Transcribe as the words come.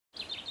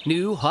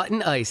New hot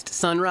and iced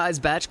Sunrise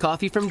Batch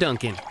Coffee from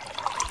Dunkin'.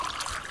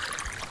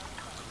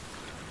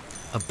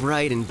 A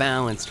bright and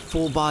balanced,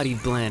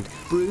 full-bodied blend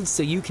brewed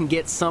so you can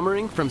get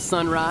summering from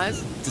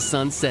sunrise to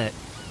sunset.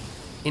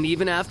 And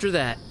even after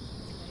that,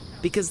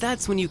 because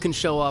that's when you can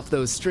show off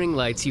those string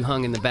lights you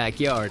hung in the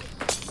backyard.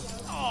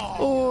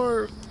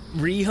 Or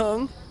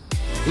rehung.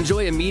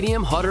 Enjoy a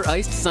medium, hot or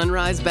iced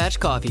Sunrise Batch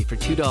Coffee for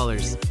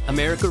 $2.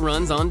 America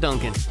runs on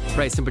Dunkin'.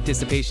 Price and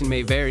participation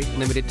may vary.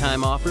 Limited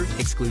time offer.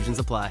 Exclusions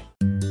apply.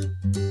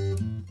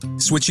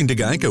 Switching to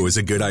Geico is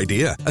a good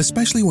idea,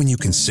 especially when you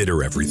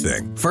consider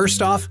everything.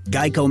 First off,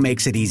 Geico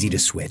makes it easy to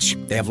switch.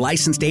 They have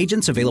licensed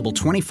agents available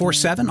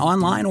 24/7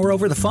 online or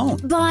over the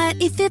phone.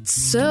 But if it's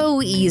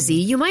so easy,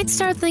 you might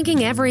start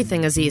thinking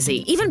everything is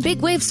easy, even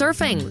big wave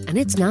surfing. And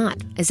it's not.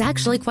 It's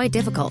actually quite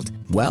difficult.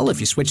 Well, if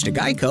you switch to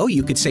Geico,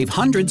 you could save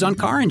hundreds on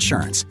car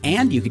insurance.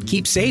 And you could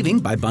keep saving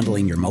by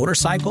bundling your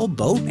motorcycle,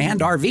 boat,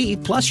 and RV,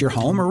 plus your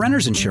home or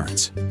renter's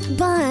insurance.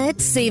 But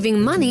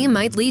saving money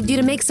might lead you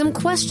to make some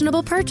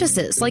questionable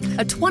purchases, like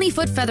a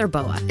 20-foot feather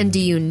boa. And do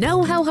you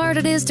know how hard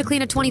it is to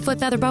clean a 20-foot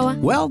feather boa?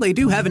 Well, they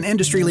do have an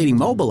industry-leading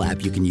mobile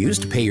app you can use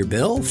to pay your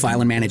bill,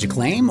 file and manage a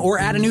claim, or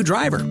add a new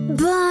driver.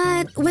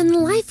 But when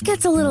life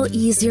gets a little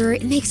easier,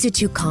 it makes you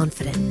too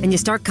confident. And you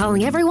start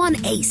calling everyone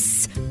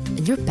Ace.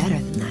 And you're better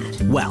than that.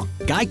 Well,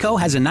 Geico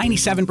has a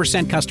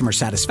 97% customer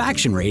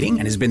satisfaction rating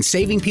and has been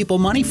saving people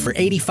money for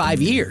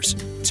 85 years.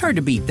 It's hard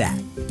to beat that.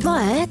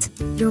 But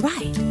you're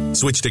right.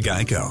 Switch to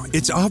Geico.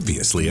 It's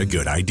obviously a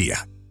good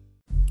idea.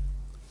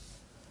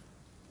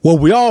 Well,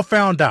 we all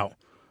found out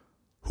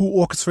who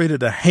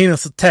orchestrated a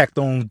heinous attack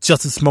on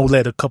Jussie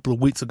Smollett a couple of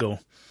weeks ago.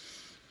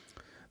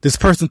 This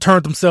person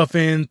turned himself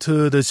in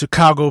to the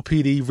Chicago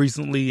PD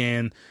recently,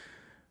 and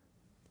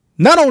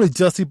not only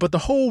Jussie, but the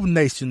whole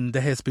nation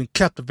that has been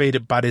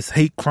captivated by this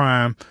hate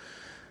crime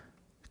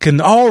can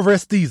all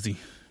rest easy,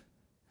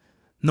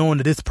 knowing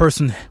that this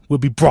person will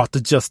be brought to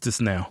justice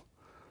now.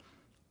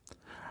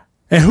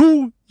 And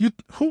who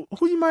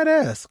you might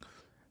ask?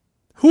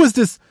 Who is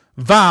this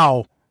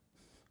vile,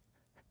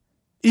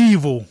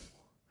 evil,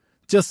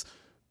 just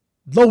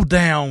low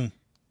down,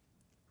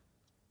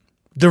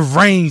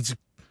 deranged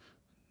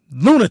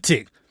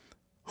lunatic?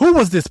 Who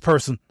was this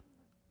person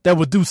that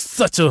would do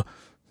such a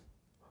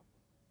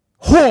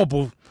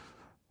horrible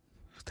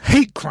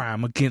hate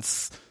crime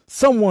against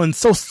someone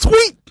so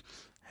sweet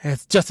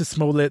as Jussie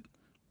Smollett?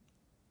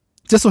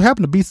 Just so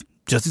happened to be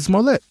Jussie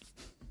Smollett.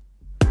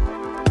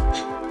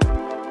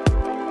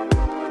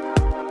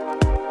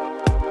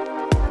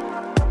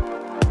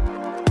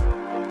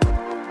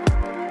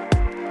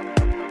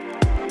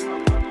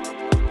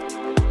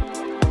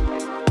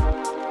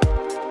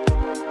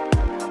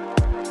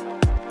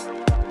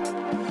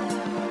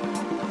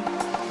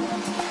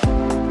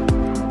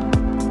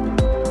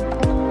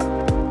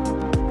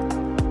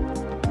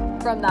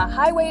 From the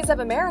highways of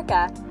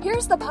America,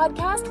 here's the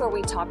podcast where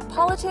we talk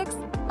politics,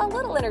 a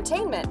little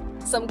entertainment,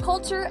 some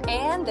culture,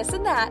 and this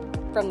and that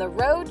from the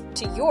road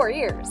to your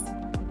ears.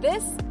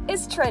 This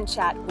is Trend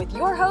Chat with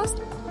your host,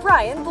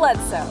 Brian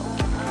Bledsoe.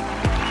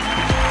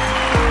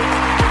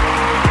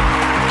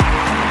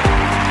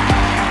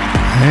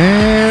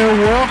 And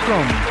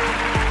welcome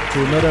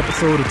to another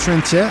episode of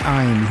Trend Chat.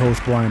 I am your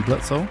host, Brian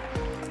Bledsoe.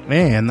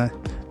 And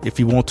if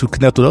you want to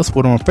connect with us,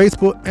 we're on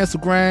Facebook,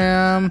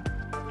 Instagram,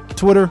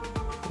 Twitter,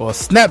 or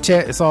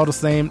Snapchat. It's all the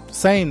same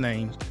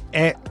name,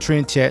 at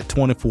Trend Chat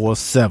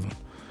 24/7.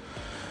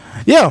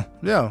 Yeah.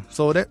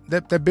 So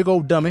that big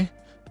old dummy,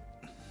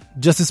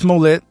 Jussie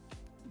Smollett,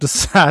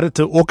 decided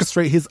to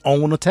orchestrate his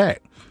own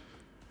attack.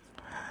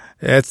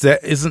 It's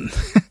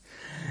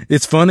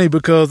funny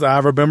because I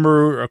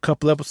remember a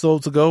couple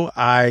episodes ago,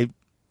 I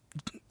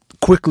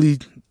quickly,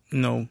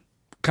 kind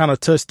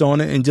of touched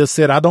on it and just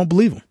said, I don't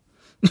believe him.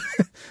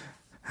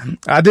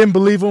 I didn't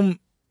believe him.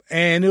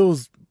 And it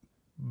was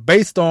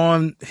based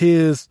on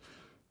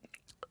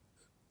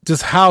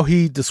just how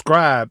he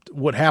described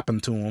what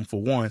happened to him, for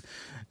one,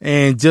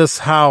 and just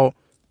how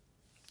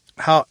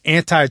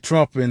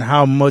anti-Trump and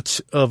how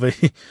much of a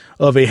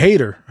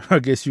hater, I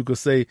guess you could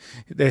say,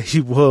 that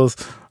he was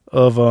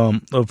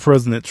of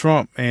President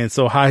Trump. And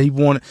so how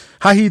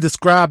he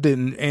described it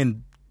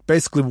and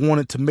basically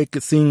wanted to make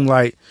it seem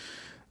like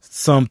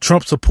some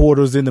Trump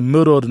supporters in the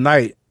middle of the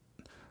night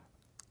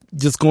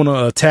just going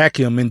to attack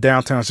him in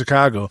downtown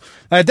Chicago.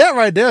 Like that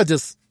right there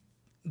just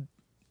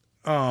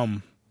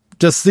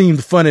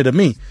seemed funny to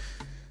me.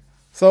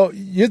 So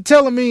you're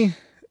telling me,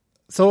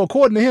 so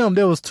according to him,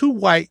 there was two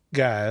white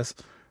guys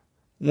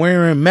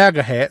wearing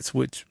MAGA hats,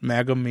 which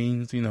MAGA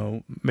means,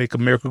 make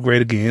America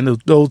great again.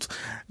 Those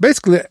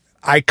basically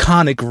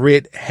iconic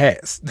red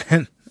hats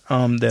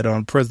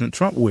that President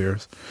Trump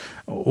wears,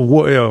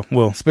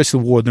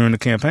 especially wore during the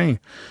campaign.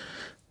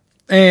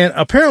 And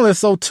apparently,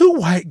 so two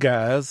white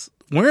guys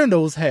wearing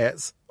those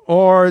hats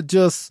are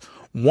just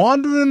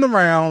wandering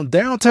around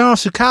downtown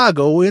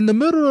Chicago in the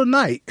middle of the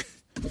night,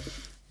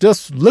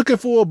 just looking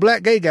for a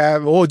black gay guy,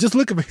 or just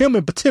looking for him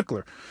in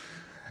particular.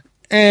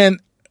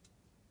 And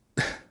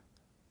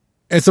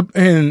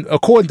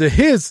according to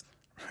his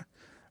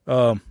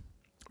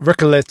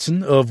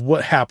recollection of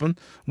what happened,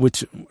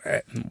 which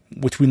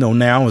we know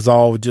now is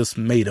all just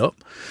made up.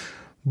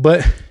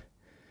 But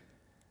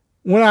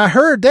when I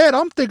heard that,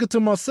 I'm thinking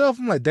to myself,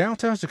 I'm like,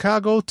 downtown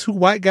Chicago, 2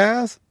 white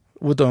guys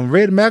with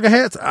red MAGA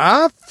hats.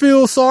 I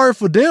feel sorry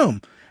for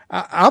them.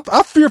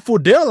 I fear for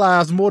their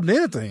lives more than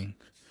anything.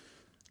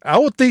 I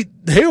would think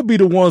they'll be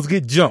the ones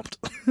get jumped.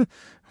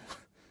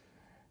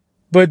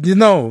 But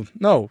no,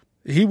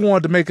 he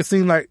wanted to make it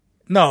seem like,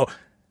 no,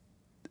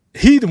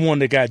 he the one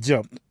that got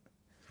jumped.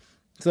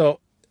 So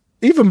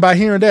even by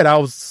hearing that, I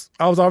was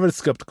already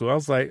skeptical. I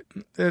was like,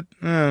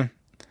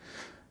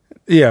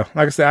 yeah,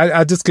 like I said,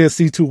 I just can't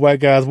see 2 white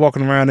guys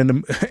walking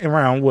around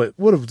around what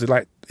was it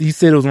like? He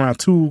said it was around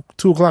 2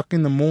 o'clock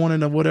in the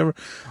morning or whatever,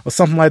 or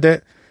something like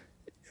that,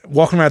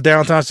 walking around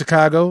downtown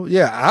Chicago.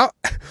 Yeah,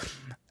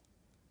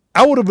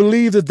 I would have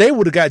believed that they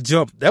would have got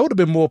jumped. That would have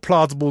been more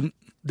plausible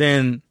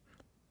than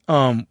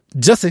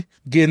Jesse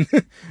getting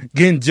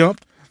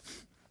jumped.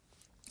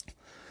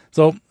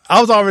 So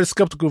I was already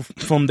skeptical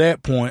from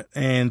that point,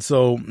 and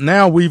so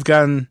now we've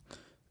gotten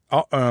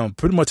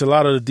pretty much a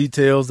lot of the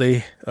details.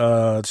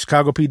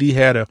 Chicago PD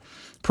had a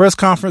press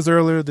conference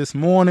earlier this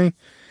morning.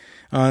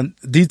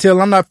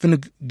 Detail, I'm not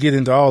finna get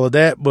into all of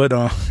that, but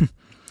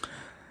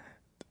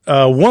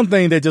one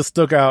thing that just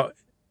stuck out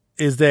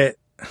is that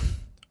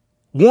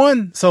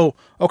one, he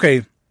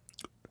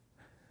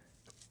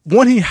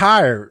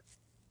hired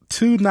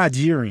 2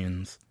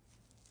 Nigerians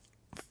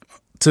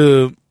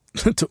to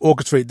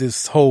orchestrate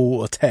this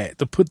whole attack,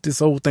 to put this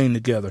whole thing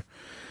together.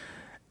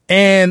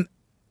 And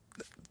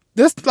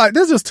there's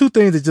just 2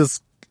 things that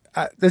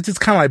just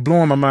kind of like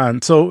blowing my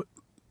mind. So,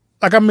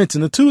 like I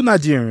mentioned, the 2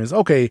 Nigerians.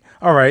 Okay,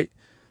 all right,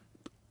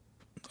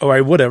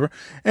 whatever.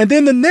 And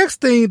then the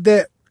next thing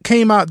that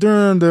came out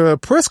during the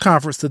press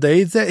conference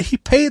today is that he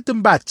paid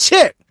them by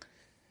check.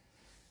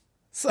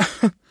 So,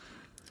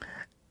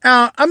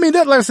 I mean,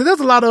 like I said, there's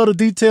a lot of other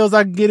details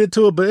I can get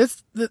into it, but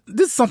this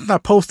is something I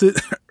posted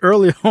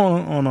earlier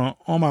on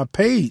my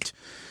page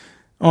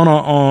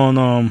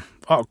on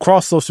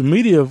across social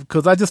media,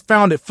 because I just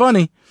found it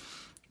funny.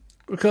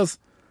 Because,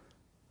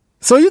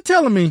 so you're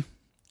telling me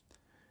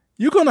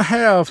you're gonna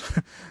hire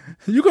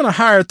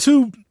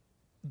 2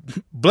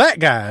 black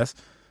guys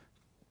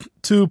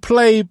to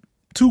play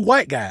 2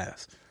 white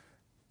guys,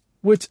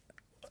 which,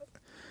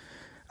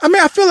 I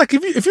mean, I feel like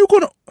if you're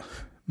gonna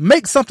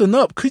make something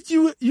up,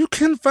 you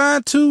can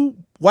find 2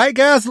 white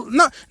guys.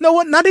 Not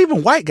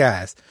even white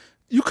guys.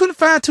 You couldn't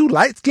find 2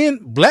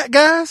 light-skinned black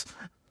guys.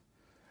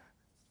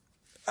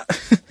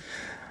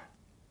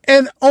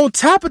 And on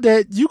top of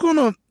that, you're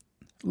gonna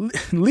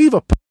leave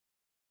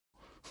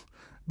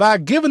by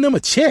giving them a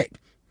check.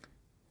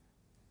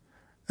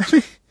 I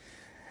mean,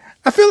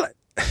 I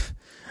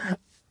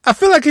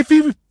feel like if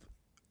he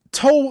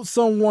told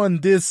someone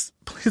his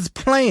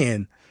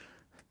plan,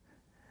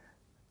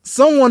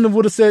 someone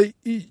would have said,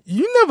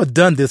 "You never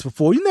done this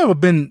before. You never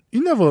been.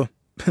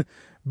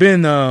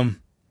 I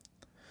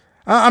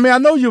mean, I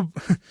know you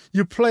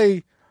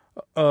play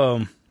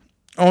on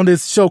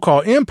this show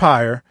called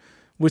Empire,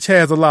 which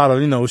has a lot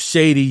of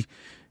shady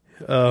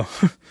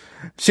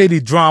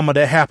drama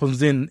that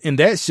happens in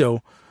that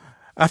show.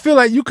 I feel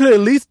like you could at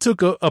least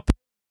took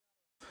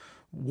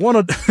one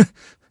of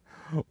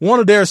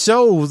their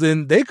shows,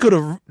 and they could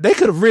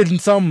have written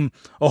something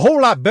a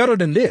whole lot better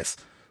than this.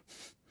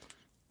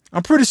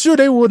 I'm pretty sure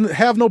they wouldn't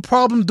have no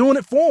problem doing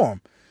it for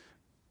him,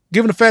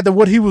 given the fact that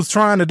what he was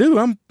trying to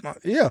do.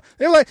 They're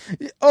like,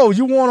 oh,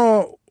 you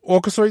want to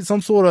orchestrate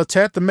some sort of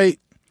attack to make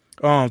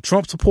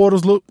Trump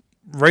supporters look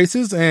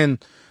racist,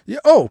 and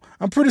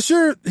I'm pretty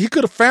sure he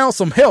could have found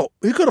some help.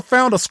 He could have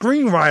found a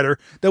screenwriter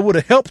that would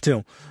have helped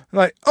him.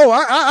 Like,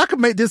 I could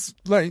make this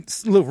like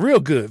look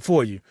real good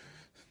for you.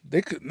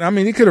 He could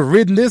have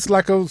written this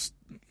like a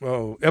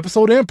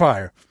episode of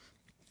Empire,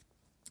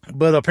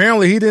 but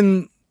apparently he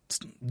didn't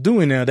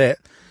do any of that.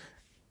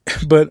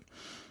 But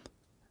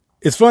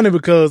it's funny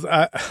because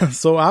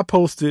I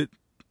posted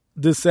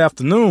this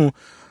afternoon.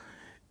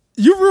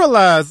 You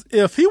realize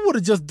if he would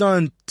have just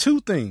done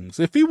 2 things,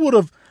 if he would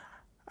have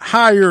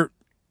hired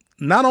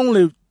not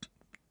only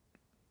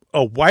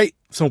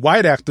some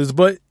white actors,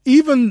 but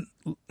even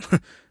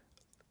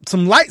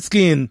some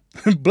light-skinned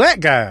black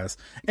guys,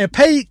 and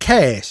paid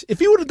cash, if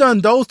he would have done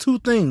those 2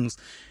 things,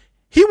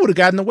 he would have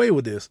gotten away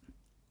with this.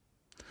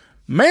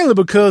 Mainly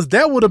because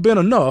that would have been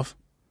enough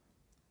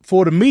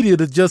for the media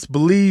to just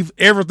believe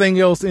everything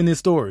else in his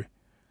story.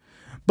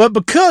 But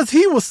because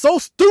he was so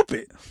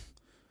stupid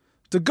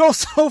to go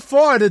so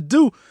far to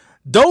do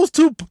those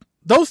two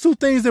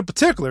things in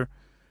particular,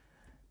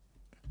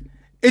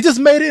 it just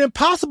made it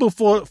impossible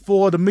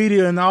for the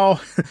media and all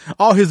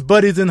his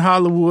buddies in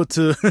Hollywood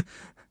to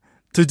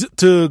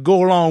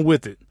go along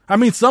with it. I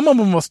mean, some of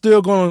them are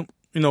still going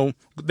to,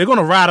 they're going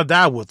to ride or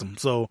die with them.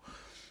 So,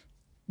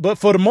 but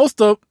for the most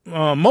of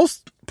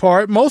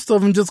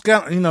them just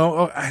got,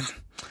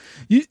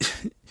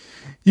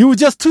 you were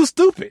just too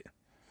stupid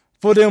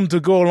for them to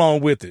go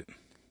along with it.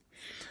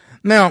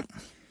 Now,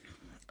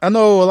 I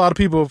know a lot of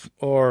people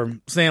are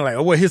saying like,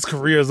 oh, well, his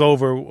career is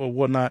over or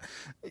whatnot.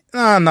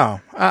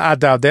 No, I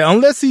doubt that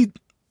unless he,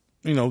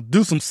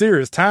 do some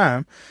serious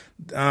time.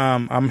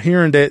 I'm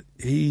hearing that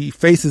he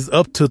faces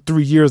up to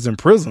 3 years in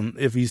prison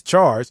if he's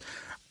charged.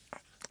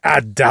 I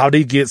doubt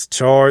he gets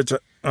charged,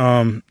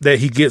 that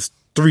he gets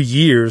 3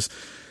 years,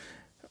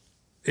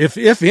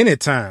 if any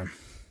time.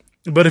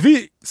 But if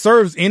he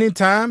serves any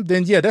time,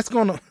 then yeah, that's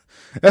gonna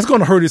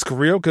hurt his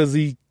career because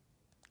he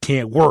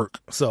can't work.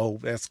 So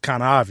that's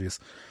kind of obvious.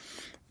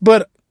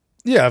 But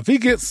yeah, if he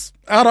gets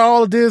out of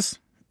all of this,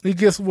 he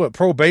gets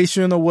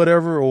probation or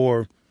whatever,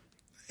 or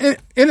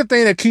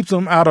anything that keeps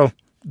him out of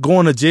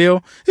going to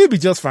jail, he'll be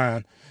just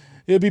fine.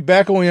 He'll be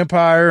back on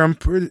Empire,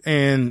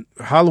 and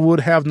Hollywood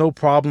have no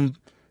problem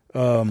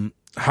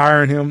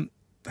hiring him,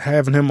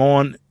 having him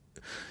on,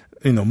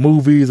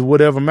 movies or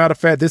whatever. Matter of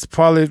fact, this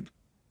probably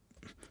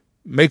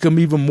make him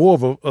even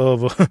more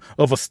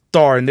of a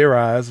star in their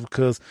eyes,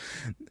 because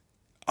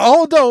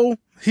although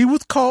he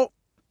was caught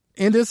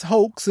in this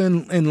hoax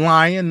and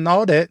lying and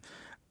all that,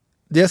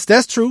 yes,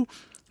 that's true.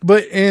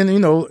 But and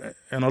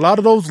a lot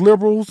of those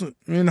liberals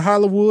in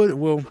Hollywood,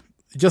 well,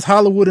 just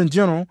Hollywood in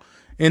general,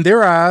 in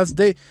their eyes,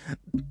 they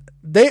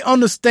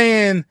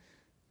understand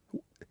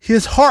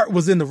his heart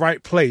was in the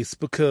right place,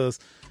 because,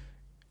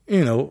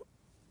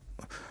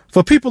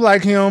 for people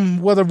like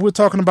him, whether we're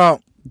talking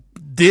about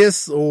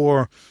this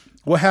or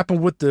what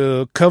happened with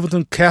the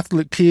Covington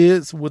Catholic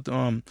kids with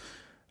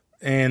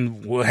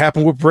and what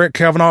happened with Brett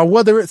Kavanaugh,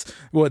 whether it's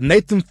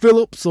Nathan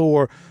Phillips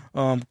or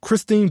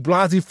Christine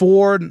Blasey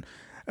Ford,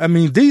 I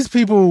mean, these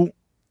people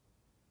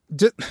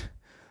just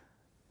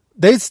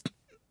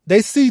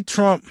they see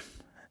Trump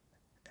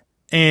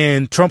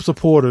and Trump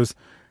supporters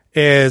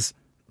as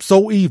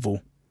so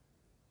evil,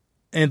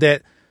 and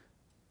that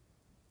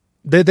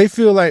they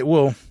feel like,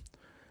 well,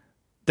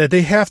 that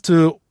they have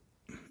to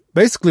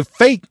basically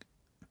fake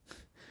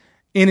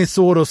any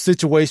sort of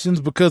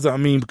situations because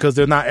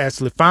they're not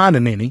actually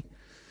finding any.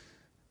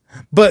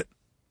 But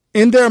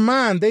in their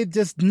mind, they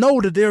just know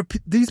that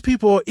these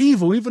people are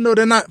evil, even though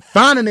they're not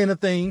finding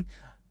anything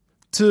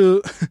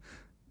to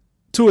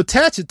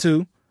attach it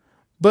to.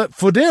 But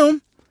for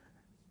them,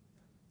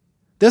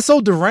 they're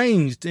so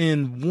deranged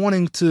in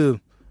wanting to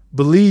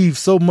believe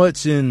so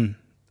much in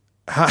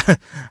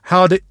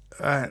how they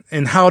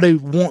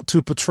want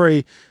to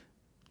portray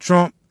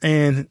Trump,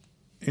 and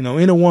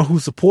anyone who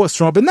supports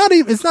Trump, and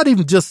it's not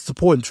even just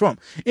supporting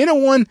Trump.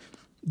 Anyone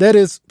that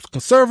is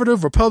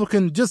conservative,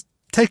 Republican, just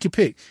take your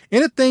pick.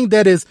 Anything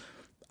that is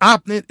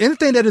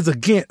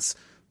against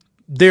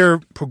their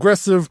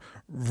progressive,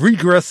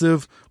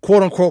 regressive,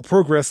 quote unquote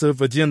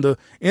progressive agenda,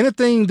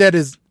 anything that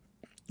is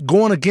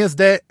going against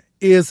that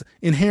is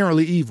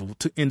inherently evil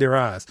in their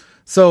eyes.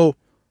 So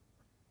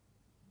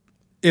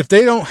if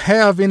they don't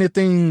have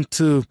anything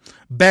to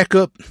back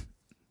up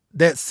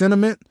that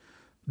sentiment,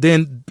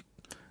 then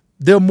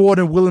they're more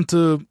than willing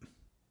to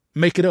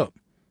make it up.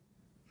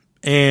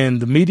 And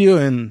the media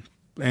and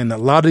a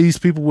lot of these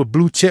people with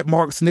blue check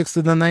marks next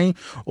to their name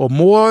are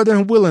more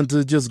than willing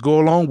to just go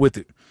along with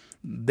it.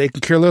 They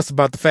can care less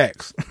about the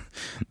facts.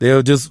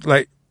 They'll just,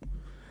 like,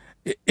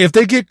 if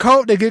they get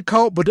caught, they get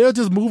caught, but they'll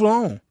just move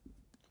on.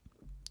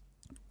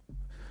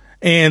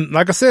 And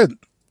like I said,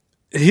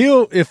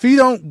 if he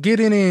don't get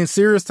any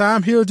serious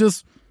time, he'll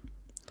just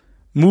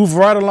move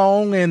right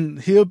along, and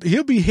he'll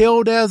be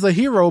held as a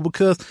hero,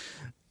 because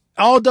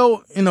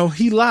although,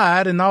 he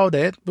lied and all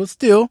that, but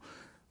still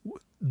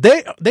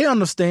they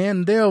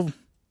understand. They'll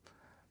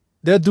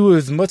do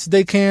as much as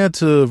they can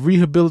to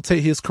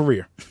rehabilitate his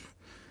career.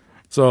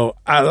 So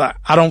I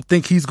don't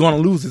think he's going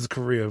to lose his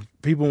career.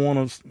 People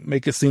want to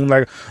make it seem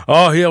like,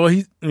 oh, yeah,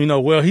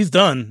 well, he's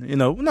done.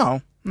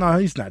 No,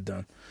 he's not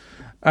done.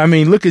 I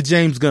mean, look at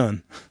James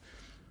Gunn.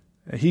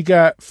 He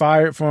got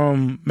fired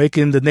from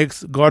making the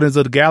next Guardians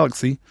of the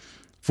Galaxy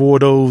for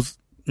those,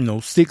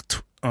 sick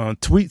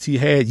tweets he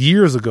had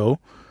years ago.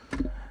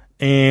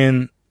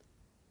 And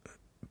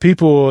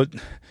people,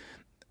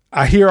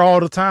 I hear all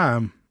the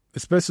time,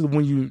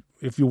 especially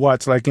if you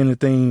watch like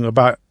anything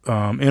about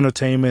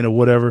entertainment or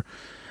whatever,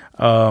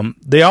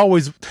 they're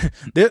always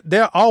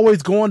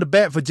going to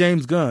bat for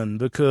James Gunn,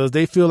 because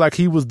they feel like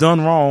he was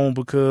done wrong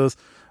because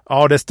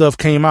all that stuff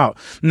came out.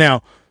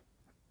 Now,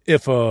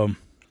 if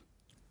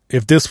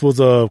this was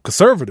a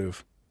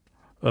conservative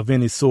of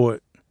any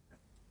sort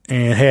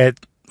and had,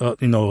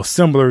 a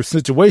similar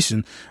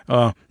situation,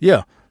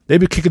 they'd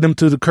be kicking him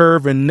to the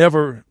curb and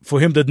for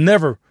him to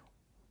never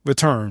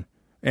return,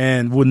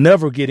 and would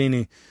never get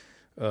any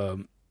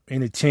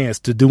chance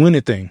to do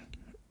anything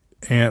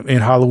in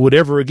Hollywood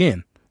ever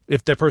again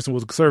if that person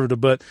was a conservative.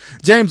 But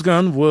James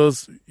Gunn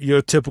was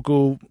your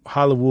typical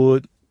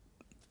Hollywood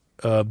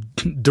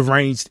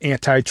deranged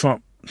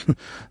anti-Trump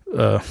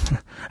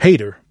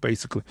hater,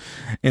 basically.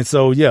 And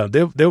so, yeah,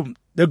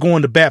 they're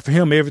going to bat for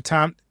him every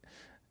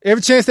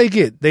chance they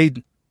get. They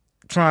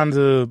trying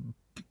to,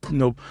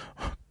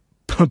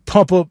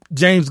 pump up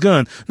James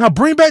Gunn. Now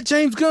bring back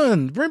James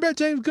Gunn.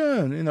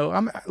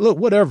 Look,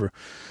 whatever.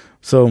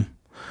 So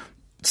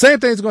same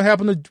thing's going to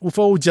happen with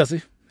old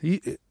Jesse.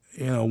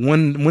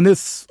 when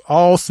this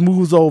all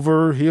smooths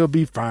over, he'll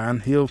be fine.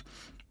 He'll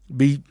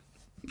be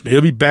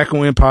back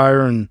on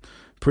Empire, and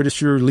pretty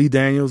sure Lee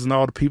Daniels and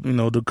all the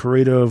people, the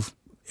creator of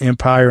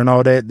Empire and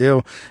all that,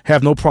 they'll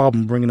have no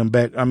problem bringing him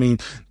back. I mean,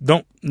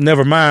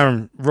 never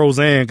mind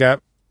Roseanne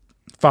got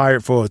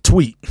fired for a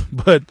tweet,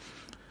 but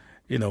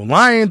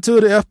lying to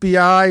the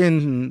FBI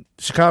and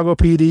Chicago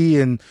PD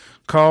and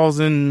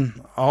causing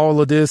all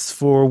of this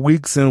for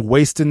weeks and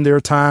wasting their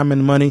time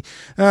and money,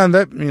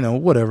 that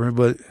whatever.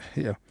 But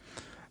yeah.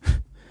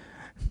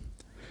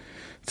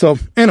 So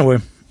anyway,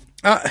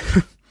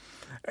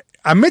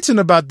 I mentioned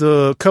about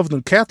the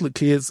Covenant Catholic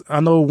kids. I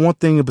know one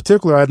thing in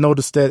particular. I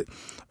noticed that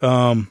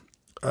I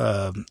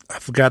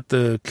forgot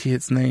the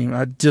kid's name.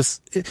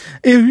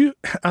 The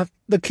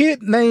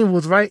kid name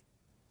was right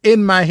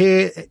in my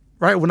head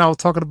right when I was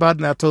talking about it,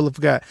 and I totally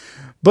forgot.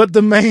 But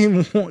the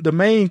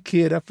main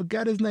kid, I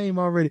forgot his name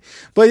already.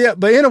 But yeah,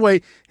 but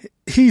anyway,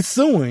 he's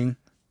suing.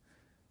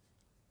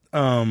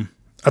 I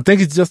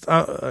think it's just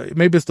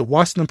maybe it's the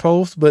Washington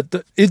Post,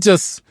 but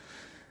he's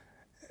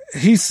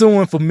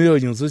suing for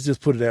millions. Let's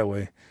just put it that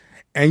way.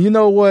 And you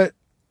know what?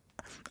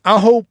 I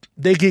hope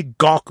they get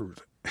gawkered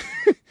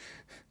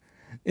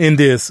in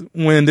this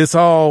when the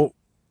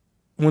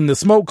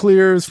smoke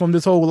clears from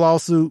this whole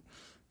lawsuit.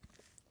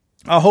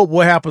 I hope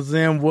what happens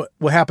then,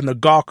 what happened to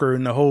Gawker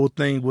and the whole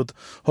thing with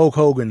Hulk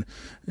Hogan,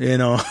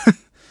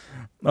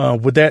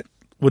 with that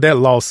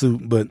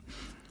lawsuit. But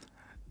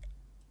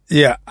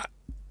yeah,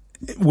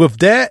 with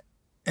that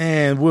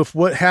and with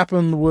what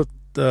happened with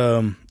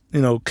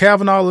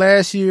Kavanaugh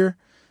last year,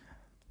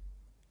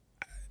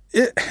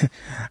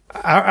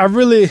 I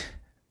really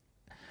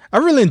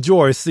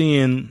enjoy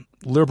seeing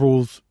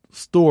liberals'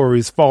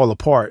 stories fall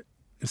apart,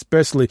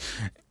 especially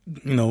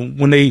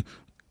when they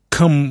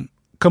come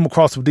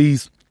across with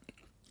these,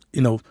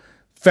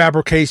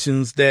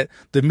 fabrications that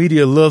the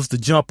media loves to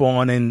jump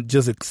on and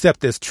just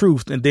accept as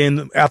truth. And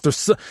then after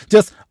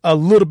just a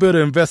little bit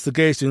of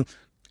investigation,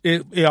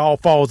 it all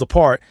falls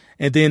apart.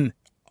 And then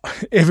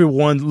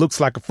everyone looks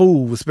like a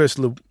fool,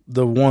 especially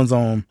the ones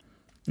on,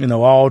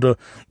 all the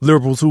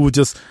liberals who were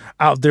just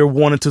out there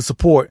wanting to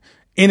support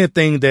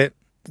anything that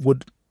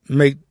would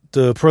make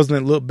the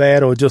president look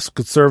bad, or just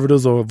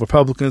conservatives or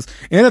Republicans,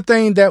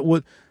 anything that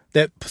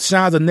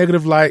shines a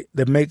negative light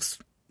that makes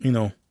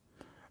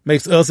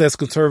us as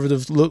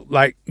conservatives look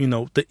like,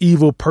 the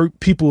evil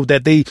people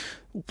that they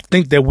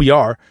think that we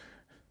are.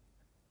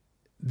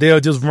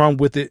 They'll just run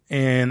with it.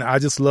 And I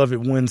just love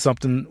it when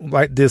something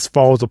like this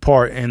falls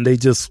apart and they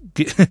just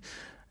get,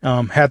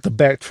 have to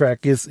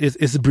backtrack.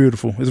 It's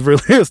beautiful. It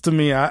really is to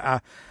me. Yeah.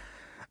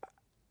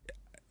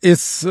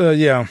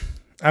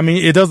 I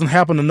mean, it doesn't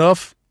happen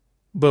enough,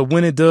 but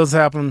when it does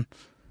happen,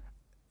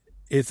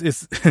 it's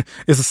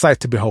a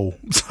sight to behold.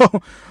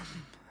 So,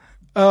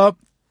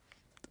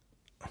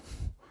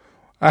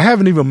 I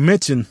haven't even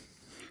mentioned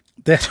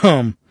that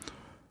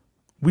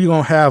we're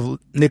gonna have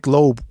Nick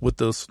Loeb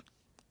with us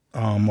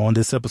on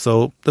this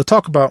episode to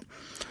talk about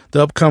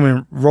the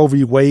upcoming Roe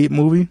v. Wade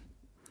movie.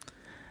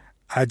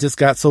 I just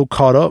got so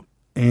caught up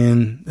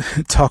in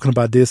talking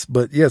about this,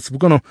 but yes, we're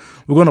gonna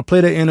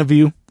play the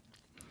interview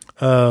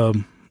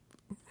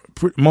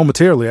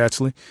momentarily,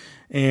 actually,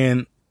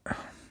 and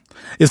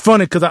it's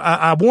funny because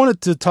I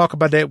wanted to talk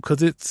about that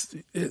because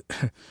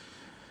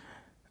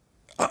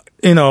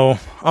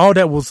all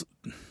that was.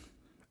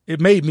 It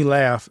made me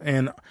laugh,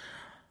 and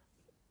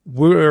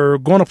we're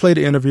going to play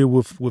the interview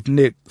with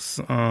Nick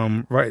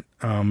in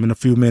a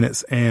few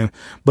minutes.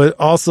 But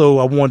also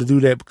I wanted to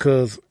do that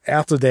because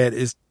after that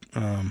is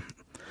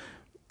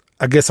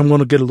I guess I'm going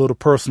to get a little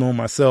personal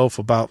myself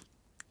about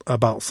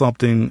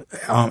something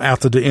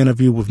after the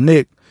interview with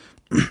Nick.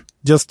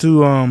 Just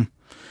to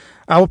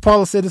I would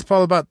probably say this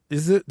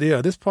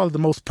is probably the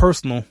most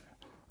personal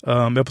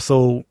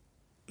episode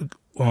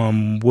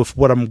with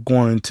what I'm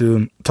going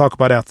to talk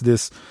about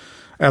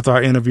after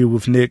our interview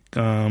with Nick.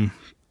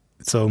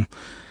 So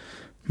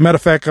matter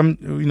of fact,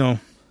 I'm,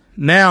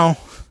 now,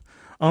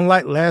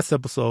 unlike last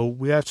episode,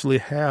 we actually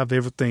have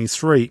everything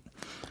straight.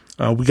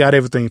 We got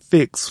everything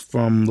fixed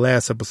from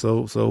last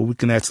episode, so we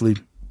can actually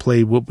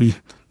play what we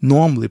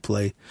normally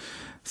play.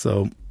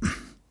 So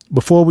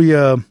before we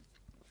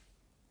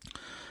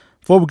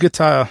get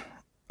to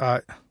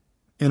our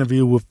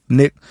interview with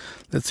Nick,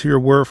 let's hear a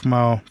word from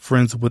our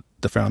friends with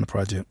the Founding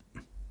Project.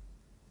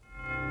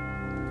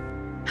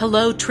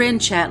 Hello,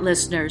 Trend Chat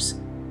listeners.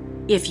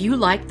 If you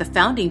like the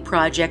Founding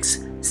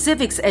Project's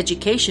Civics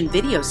Education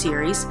video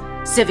series,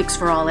 Civics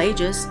for All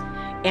Ages,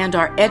 and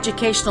our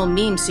educational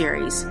meme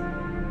series,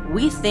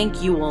 we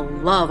think you will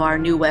love our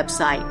new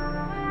website.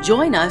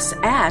 Join us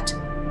at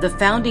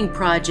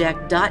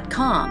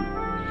thefoundingproject.com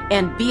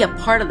and be a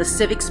part of the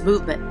civics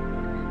movement.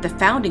 The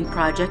Founding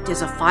Project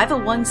is a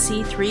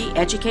 501c3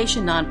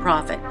 education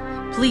nonprofit.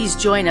 Please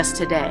join us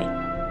today.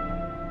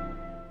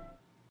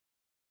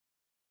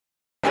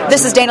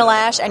 This is Dana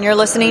Lash, and you're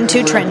listening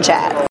to Trend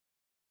Chat.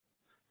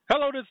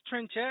 Hello, this is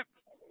Trend Chat,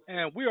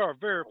 and we are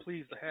very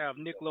pleased to have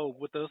Nick Loeb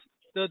with us,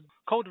 the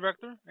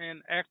co-director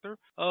and actor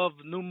of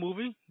the new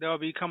movie that will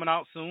be coming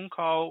out soon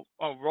called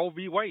Roe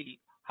v. Wade.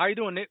 How you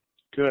doing, Nick?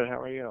 Good.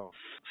 How are you?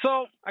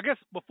 So, I guess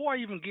before I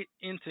even get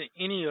into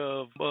any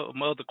of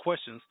my other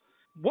questions,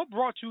 what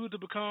brought you to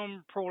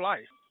become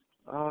pro-life?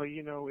 Oh,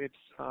 it's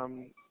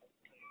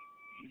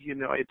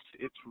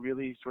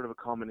really sort of a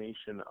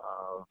culmination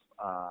of,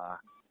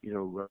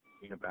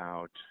 learning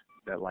about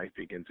that life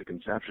begins at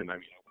conception. I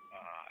mean,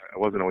 I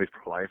wasn't always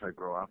pro-life. I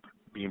grew up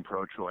being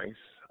pro-choice,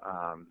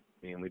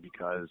 mainly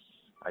because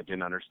I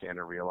didn't understand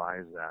or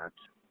realize that,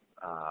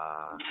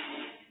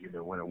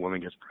 when a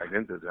woman gets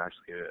pregnant, there's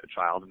actually a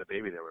child and a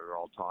baby there. We were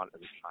all taught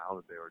as a child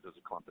that they were just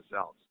a clump of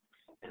cells.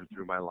 And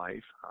through my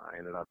life, I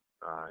ended up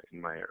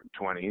in my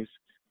 20s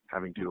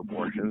having 2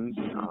 abortions,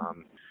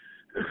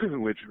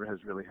 which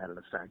has really had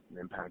an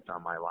impact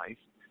on my life.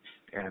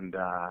 And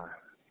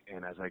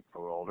as I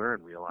grew older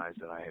and realized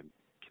that I had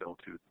killed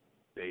 2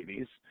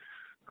 babies,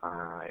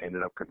 I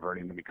ended up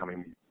converting to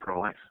becoming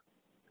pro-life.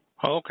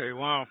 Okay,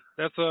 wow.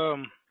 That's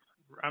to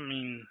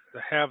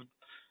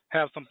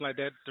have something like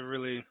that to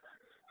really,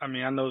 I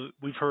know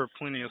we've heard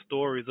plenty of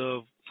stories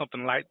of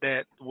something like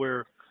that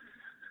where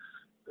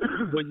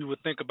when you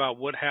would think about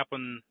what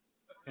happened,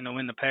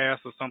 in the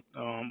past or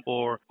something,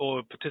 or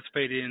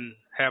participate in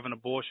having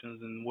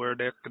abortions and where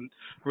that can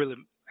really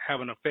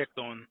have an effect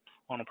on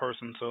a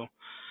person. So,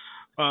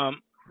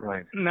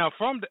 right. Now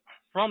from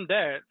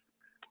that,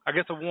 I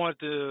guess I wanted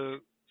to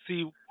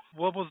see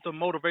what was the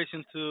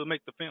motivation to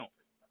make the film.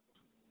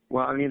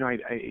 Well,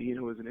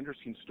 it was an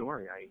interesting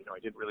story. I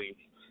didn't really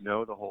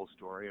know the whole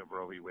story of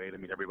Roe v. Wade.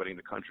 Everybody in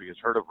the country has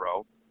heard of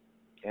Roe,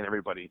 and a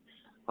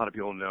lot of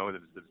people know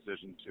that it's the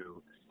decision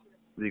to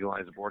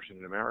legalize abortion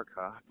in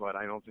America, but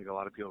I don't think a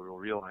lot of people will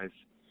realize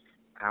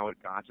how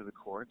it got to the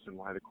courts and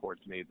why the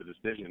courts made the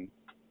decision.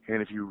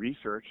 And if you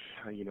research,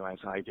 as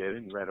I did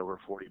and read over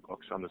 40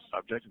 books on the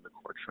subject and the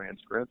court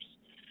transcripts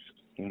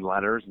and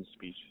letters and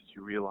speeches,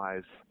 you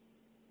realize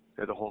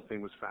that the whole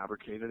thing was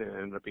fabricated and it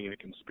ended up being a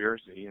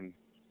conspiracy, and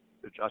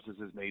the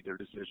justices made their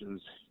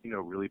decisions,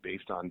 really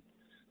based on,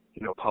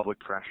 public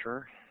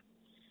pressure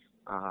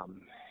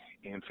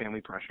and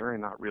family pressure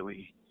and not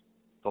really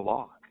the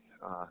law.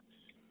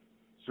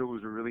 So it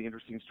was a really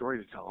interesting story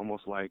to tell,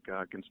 almost like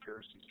a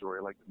conspiracy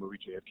story like the movie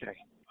JFK.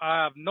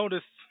 I've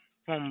noticed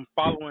from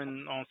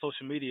following on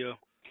social media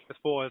as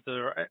far as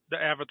the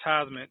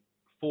advertisement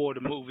for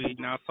the movie,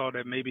 and I saw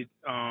that maybe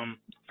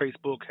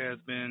Facebook has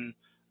been,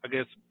 I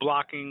guess,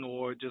 blocking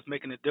or just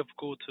making it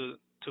difficult to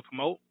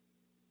promote.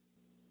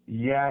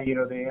 Yeah,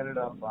 they ended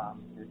up,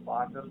 they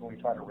blocked us when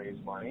we tried to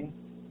raise money,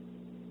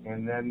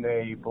 and then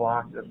they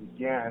blocked us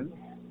again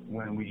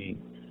when we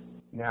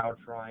now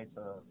try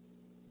to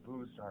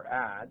boost our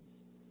ads,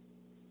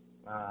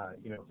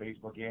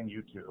 Facebook and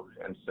YouTube,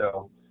 and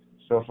so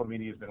social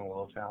media has been a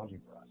little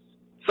challenging for us.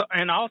 So,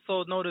 and I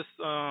also noticed,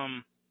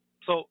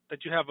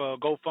 that you have a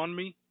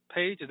GoFundMe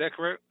page. Is that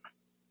correct?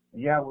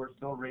 Yeah, we're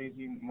still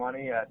raising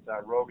money at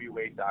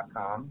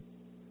RoeVWade.com.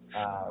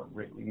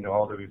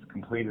 Although we've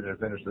completed and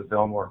finished the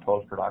film, we're in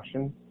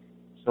post-production,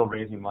 still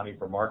raising money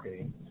for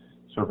marketing.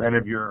 So if any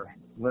of your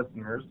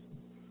listeners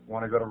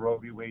want to go to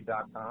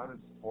RoeVWade.com and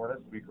support us,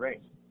 it'd be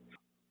great.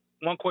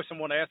 One question I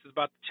want to ask is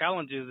about the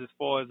challenges as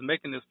far as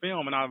making this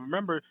film. And I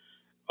remember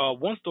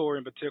one story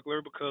in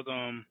particular because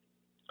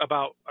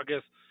about, I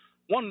guess,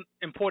 one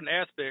important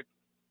aspect,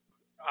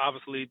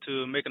 obviously,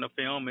 to making a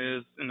film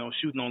is,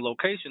 shooting on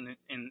location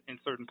in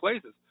certain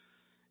places.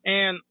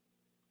 And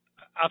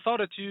I saw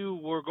that you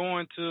were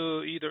going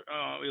to either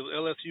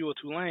LSU or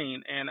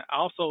Tulane, and I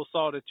also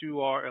saw that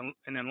you are an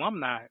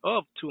alumni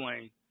of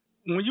Tulane.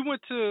 When you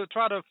went to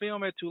try to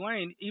film at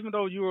Tulane, even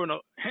though you were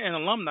an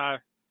alumni,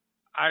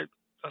 I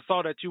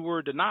saw that you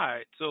were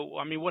denied. So,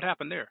 what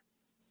happened there?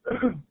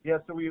 Yeah,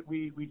 so we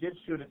did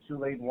shoot at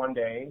Tulane one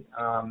day,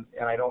 and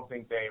I don't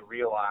think they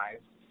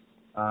realized.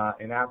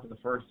 And after the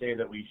first day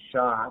that we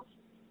shot,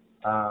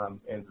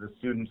 and the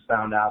students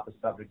found out the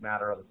subject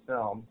matter of the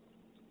film,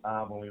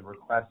 when we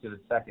requested a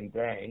second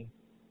day,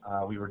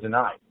 we were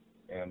denied.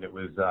 And it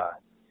was,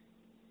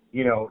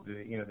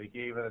 they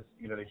gave us,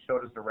 they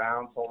showed us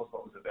around, told us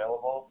what was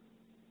available,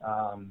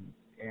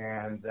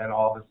 and then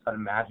all of a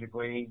sudden,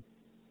 magically,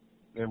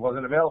 it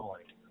wasn't available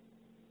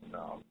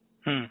anymore.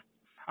 So.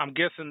 I'm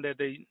guessing that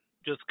they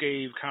just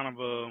gave kind of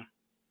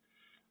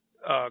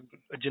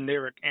a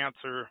generic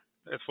answer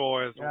as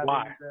far as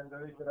why.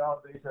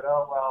 They said,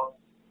 well,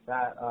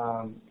 that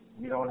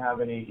we don't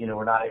have any,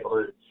 we're not able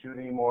to shoot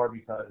anymore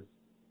because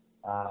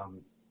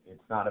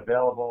it's not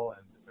available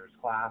and there's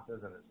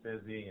classes and it's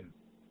busy, and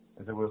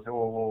so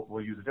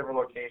we'll use a different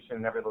location,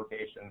 and every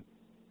location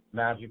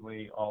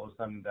magically all of a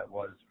sudden that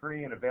was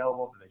free and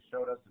available that they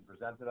showed us and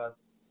presented us,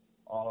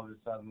 all of a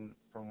sudden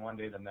from one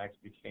day to the next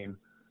became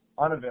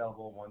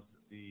unavailable once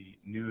the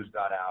news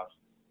got out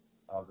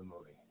of the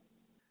movie.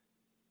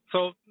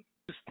 So,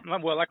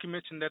 well, like you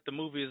mentioned that the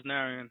movie is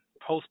now in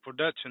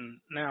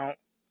post-production. Now,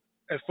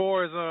 as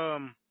far as,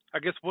 I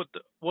guess, what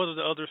are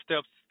the other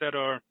steps that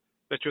are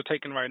that you're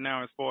taking right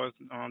now as far as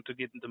to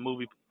get the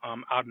movie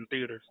out in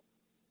theaters?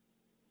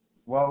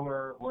 Well,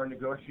 we're in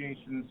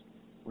negotiations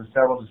with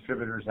several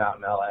distributors out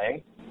in LA,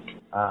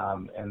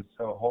 and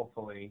so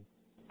hopefully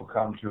we'll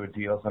come to a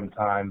deal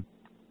sometime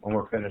when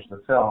we're finished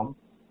the film,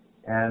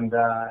 and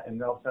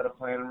they'll set a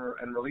plan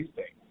and release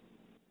date.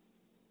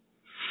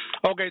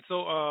 Okay,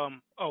 so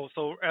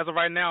so as of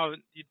right now,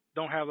 you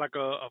don't have like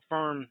a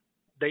firm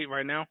date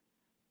right now?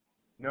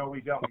 No,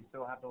 we don't. We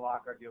still have to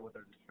lock our deal with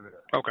our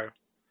distributor. Okay.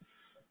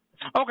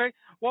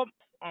 Well,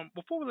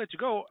 before we let you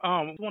go,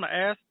 I want to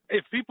ask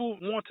if people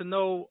want to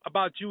know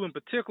about you in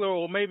particular,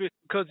 or maybe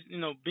because,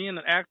 being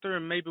an actor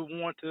and maybe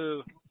want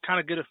to kind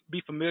of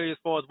be familiar as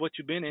far as what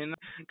you've been in,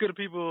 give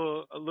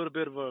people a little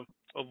bit of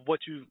what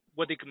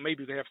they could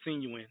maybe have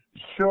seen you in.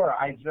 Sure.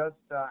 I just,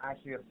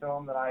 actually a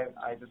film that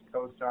I just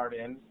co-starred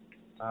in,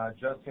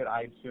 just hit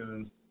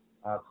iTunes,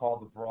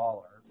 called The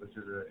Brawler, which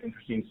is an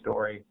interesting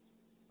story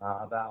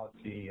about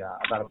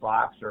a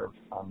boxer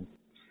from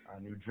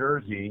New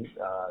Jersey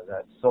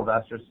that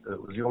Sylvester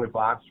was the only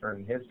boxer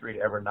in history to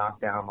ever knock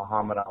down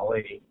Muhammad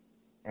Ali,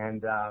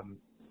 and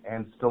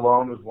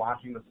Stallone was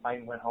watching the fight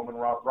and went home and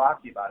wrote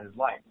Rocky about his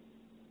life.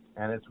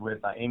 And it's with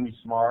Amy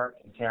Smart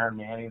and Karen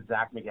Manning,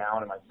 Zach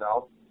McGowan, and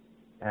myself.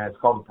 And it's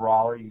called The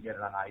Brawler. You can get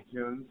it on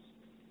iTunes.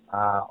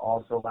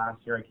 Also, last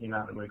year I came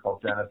out in a movie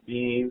called Den of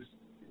Thieves.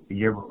 The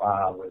year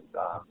with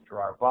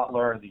Gerard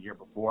Butler. The year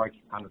before I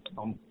came out of a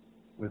film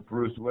with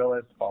Bruce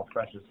Willis called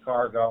Precious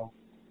Cargo.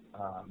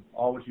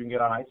 All which you can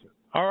get on iTunes.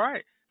 All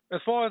right. As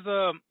far as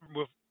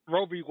with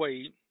Roe v.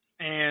 Wade,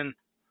 and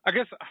I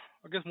guess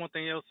one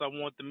thing else I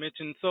want to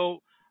mention.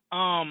 So,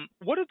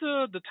 what is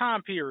the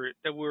time period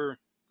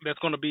that's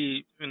going to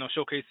be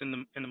showcased in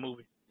the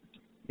movie?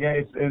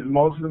 Yeah,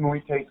 most of the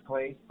movie takes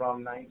place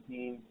from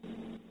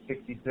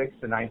 1966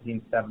 to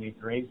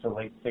 1973, so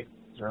late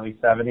 60s, early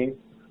 70s.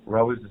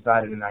 Roe was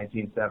decided in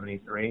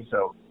 1973,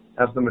 so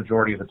that's the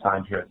majority of the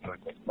time period the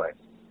movie takes place.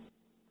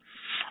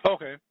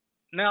 Okay.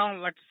 Now,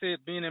 like I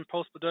said, being in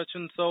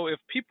post-production, so if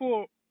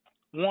people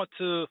want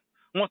to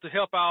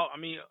help out, I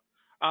mean,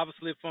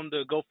 obviously from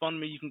the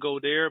GoFundMe, you can go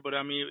there, but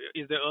I mean,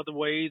 is there other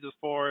ways as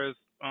far as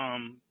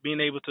being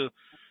able to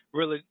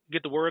really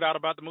get the word out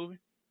about the movie?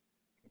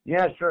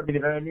 Yeah, sure. I mean,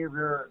 if any of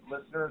your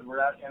listeners, we're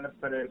going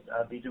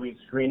to be doing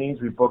screenings.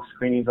 We book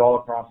screenings all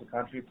across the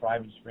country,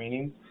 private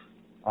screenings.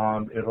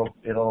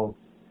 It'll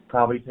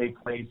probably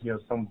take place,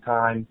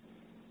 sometime,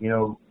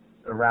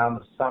 around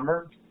the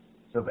summer.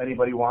 So if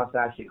anybody wants to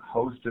actually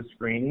host a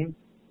screening,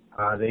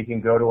 they can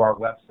go to our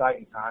website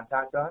and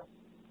contact us,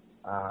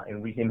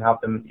 and we can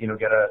help them,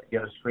 get a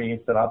screening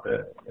set up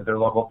at their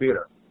local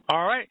theater.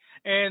 All right.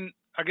 And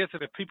I guess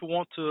if people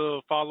want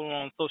to follow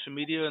on social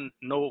media and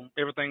know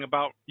everything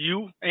about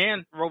you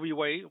and Roe v.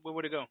 Wade, where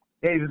would they go?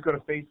 Yeah, you just go to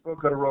Facebook,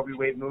 go to Roe v.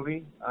 Wade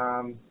Movie,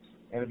 and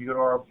if you go to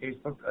our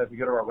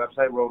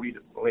website,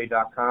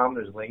 RoeVWade.com,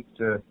 there's links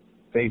to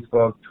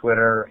Facebook,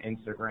 Twitter,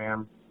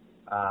 Instagram.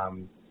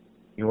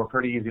 We're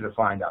pretty easy to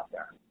find out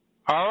there.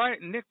 All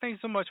right, Nick,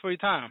 thanks so much for your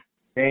time.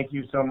 Thank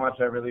you so much.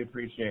 I really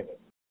appreciate it.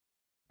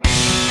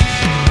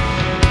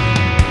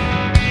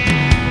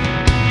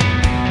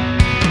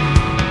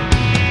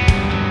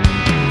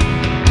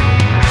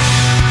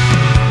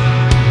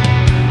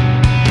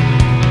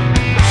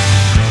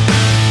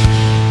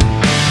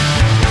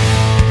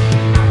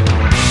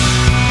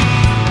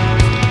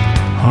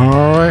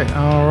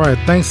 All right.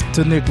 Thanks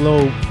to Nick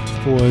Loeb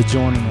for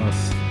joining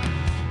us.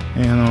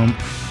 And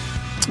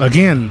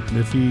again,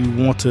 if you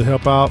want to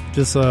help out,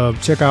 just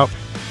check out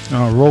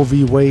Roe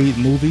v. Wade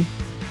movie.com.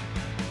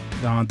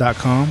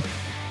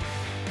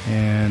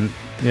 And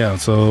yeah,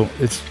 so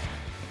it's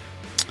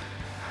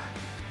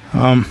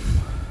I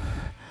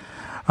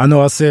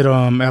know I said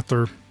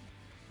after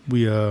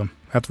we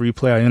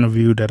play our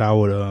interview that I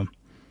would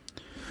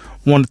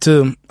wanted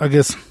to I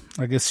guess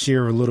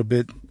share a little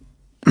bit.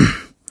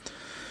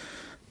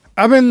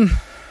 I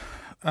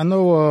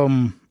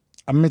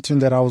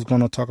mentioned that I was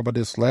going to talk about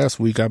this last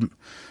week. I've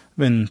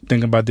been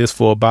thinking about this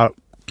for about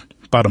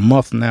a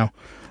month now.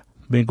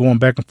 Been going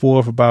back and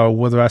forth about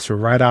whether I should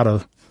write out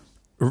a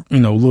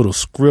little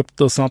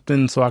script or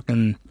something so I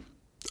can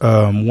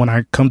when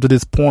I come to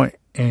this point,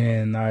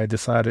 and I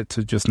decided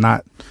to just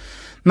not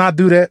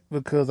do that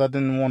because I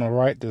didn't want to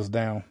write this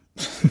down.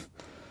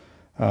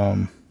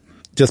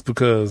 Just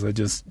because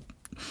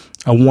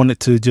I wanted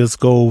to just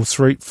go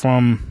straight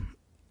from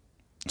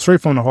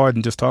the heart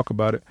and just talk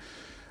about it.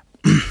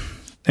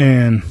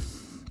 And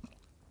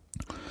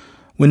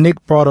when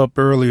Nick brought up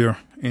earlier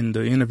in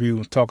the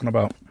interview talking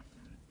about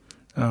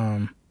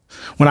when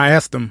I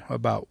asked him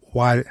about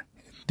why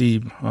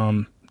did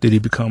he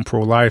become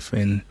pro-life,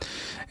 and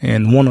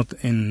one of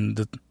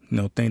the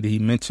thing that he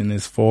mentioned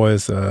as far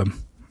as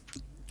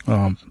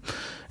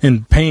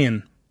in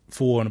paying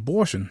for an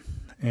abortion.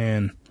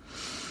 And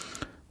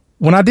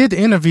when I did the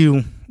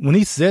interview, when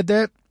he said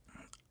that,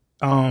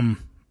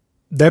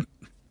 that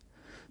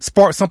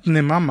sparked something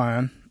in my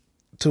mind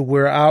to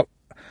where I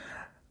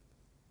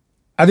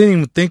didn't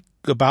even think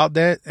about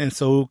that, and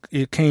so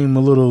it came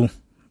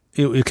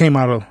it came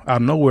out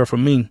of nowhere for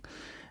me,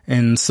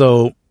 And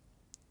so,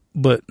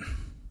 but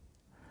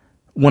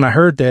when I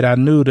heard that, I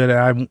knew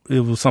that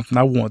it was something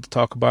I wanted to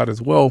talk about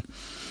as well.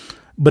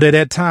 But at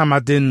that time, I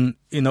didn't,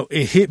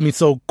 it hit me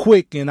so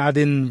quick, and I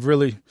didn't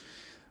really,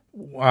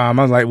 I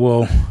was like,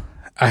 well,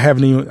 I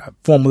haven't even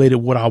formulated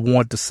what I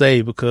wanted to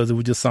say, because it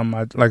was just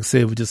something, like I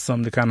said, it was just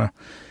something kind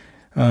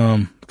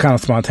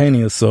of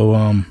spontaneous.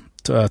 So,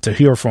 to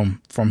hear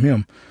from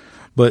him.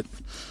 But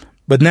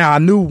now I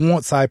knew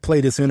once I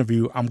play this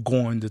interview, I'm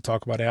going to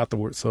talk about it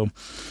afterwards. So,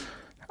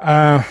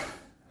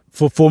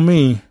 for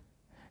me,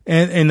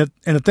 and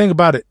the thing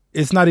about it,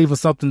 it's not even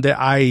something that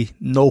I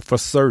know for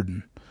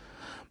certain,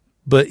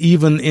 but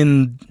even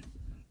in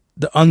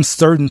the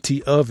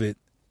uncertainty of it,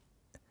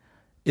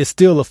 it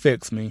still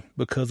affects me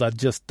because I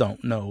just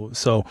don't know.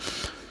 So,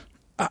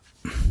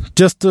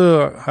 just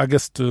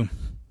to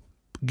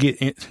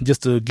get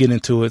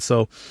into it.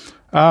 So,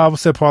 I would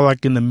say probably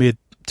like in the mid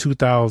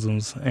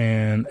 2000s,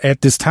 and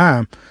at this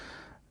time,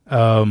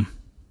 I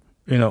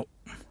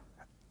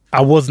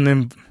was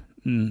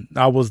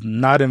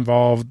not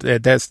involved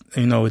at that,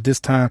 at this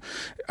time.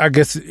 I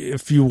guess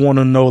if you want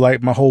to know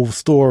like my whole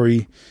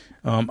story,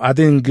 I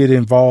didn't get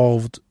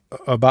involved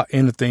about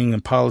anything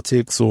in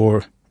politics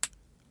or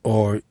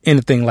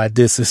anything like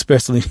this,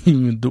 especially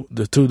even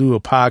to do a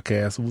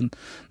podcast.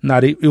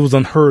 It was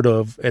unheard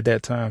of at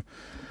that time,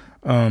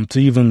 to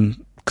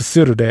even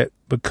consider that,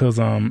 because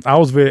I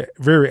was very,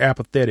 very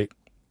apathetic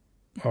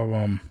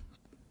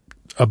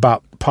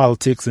about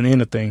politics and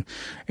anything,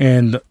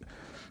 and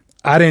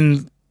I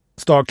didn't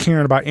start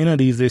caring about any of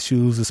these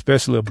issues,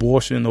 especially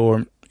abortion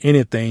or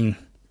anything,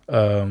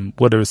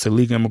 whether it's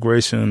illegal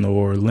immigration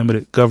or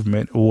limited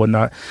government or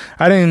whatnot.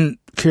 I didn't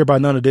care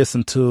about none of this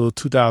until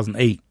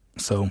 2008.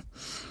 So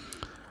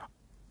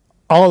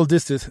all of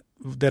this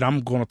that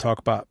I'm going to talk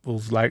about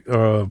was like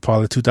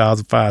probably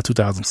 2005,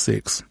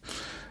 2006.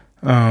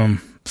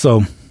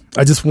 So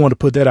I just wanted to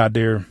put that out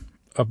there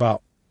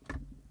about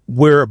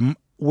where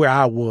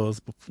I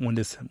was when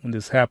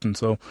this happened.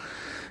 So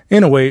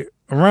anyway,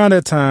 around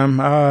that time,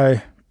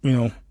 I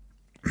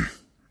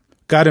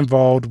got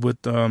involved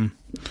with the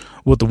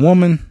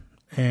woman,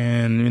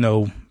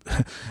 and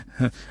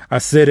I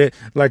said it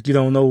like you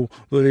don't know,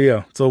 but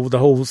yeah. So with the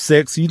whole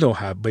sex,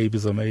 how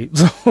babies are made.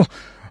 So,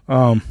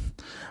 and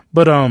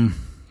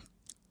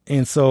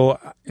so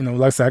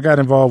like I said, I got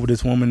involved with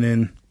this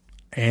woman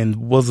and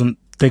wasn't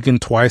thinking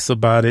twice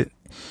about it.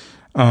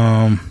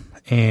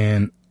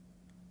 And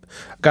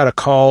got a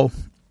call,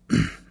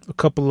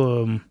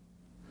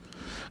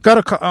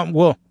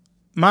 well,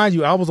 mind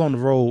you, I was on the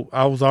road.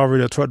 I was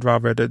already a truck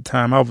driver at that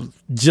time. I was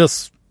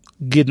just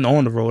getting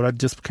on the road. I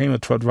just became a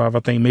truck driver,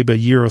 I think maybe a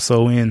year or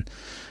so in.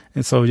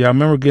 And so, yeah, I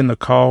remember getting a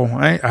call.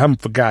 I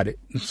haven't forgot it.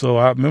 So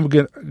I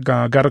remember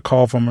got a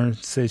call from her,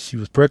 said she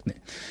was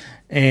pregnant.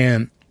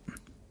 And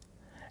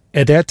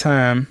at that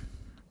time,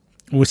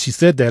 when she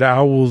said that,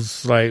 I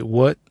was like,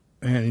 what?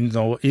 And,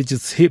 it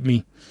just hit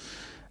me.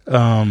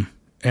 And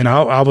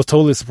I was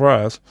totally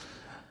surprised.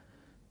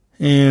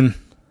 And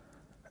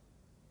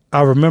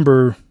I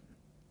remember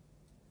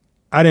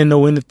I didn't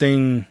know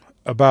anything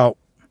about,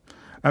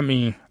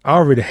 I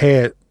already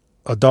had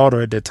a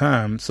daughter at that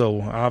time.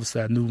 So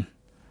obviously I knew,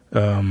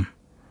 that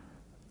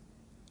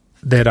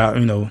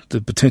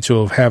the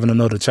potential of having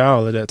another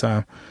child at that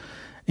time.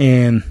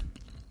 And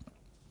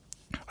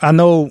I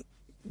know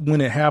when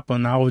it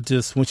happened,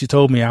 when she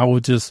told me, I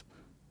was just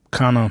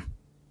I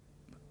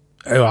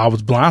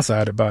was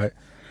blindsided by it.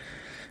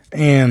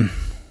 And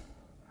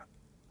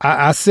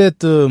I said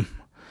what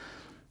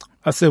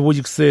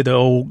you said, the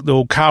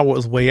old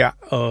coward's way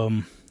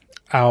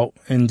out,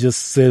 and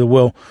just said,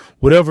 well,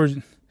 whatever,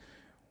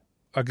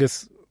 I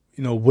guess,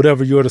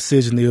 whatever your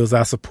decision is,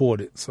 I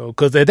support it. So,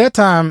 because at that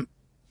time,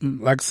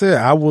 like I said,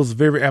 I was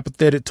very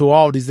apathetic to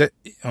all these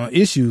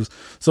issues.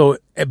 So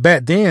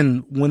back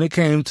then, when it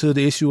came to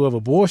the issue of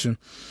abortion,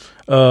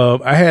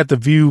 I had the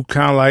view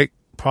kind of like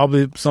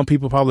probably some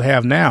people probably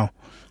have now,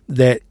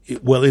 that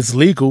it's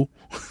legal.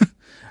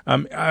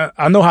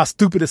 I know how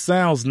stupid it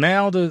sounds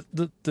now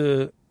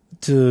to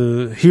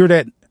hear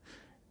that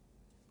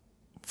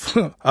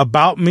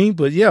about me,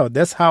 but yeah,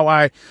 that's how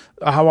I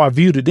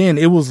viewed it then.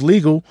 It was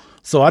legal,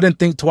 so I didn't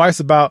think twice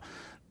about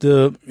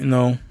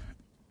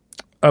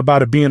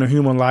about it being a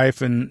human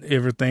life and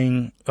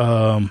everything.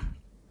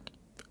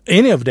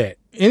 Any of that,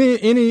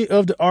 any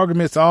of the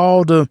arguments,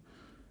 all the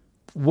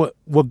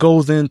what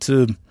goes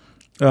into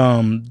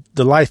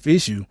the life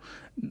issue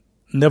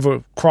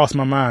never crossed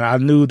my mind. I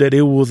knew that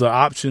it was an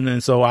option,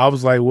 and so I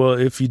was like, well,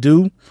 if you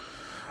do,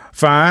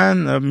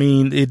 fine.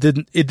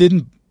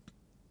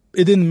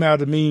 It didn't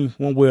matter to me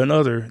one way or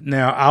another.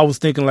 Now I was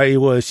thinking like,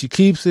 well, if she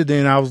keeps it,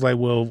 then I was like,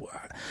 well,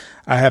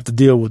 I have to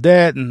deal with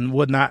that and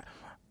whatnot.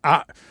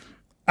 I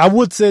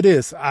would say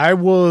this: I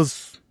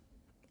was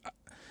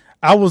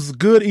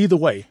good either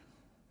way.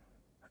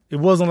 It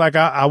wasn't like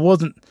I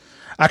wasn't.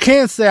 I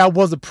can't say I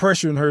wasn't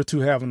pressuring her to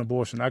have an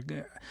abortion. I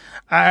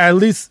at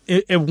least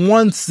in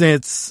one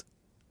sense,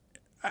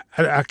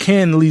 I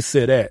can at least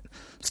say that.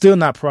 Still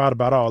not proud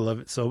about all of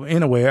it. So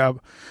anyway,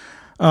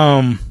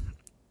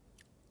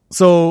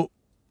 so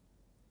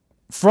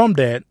from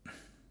that,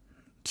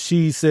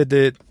 she said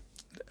that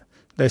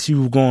she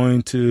was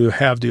going to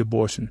have the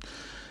abortion,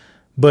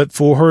 but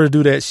for her to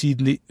do that, she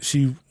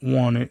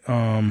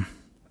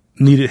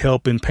needed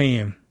help in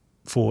paying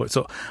for it.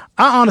 So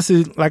I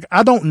honestly, like,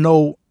 I don't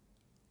know.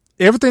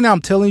 Everything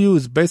I'm telling you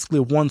is basically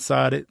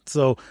one-sided.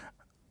 So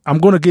I'm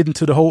going to get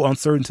into the whole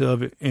uncertainty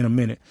of it in a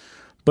minute.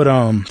 But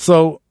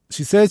so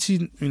she said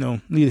she,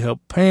 needed help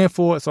paying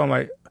for it. So I'm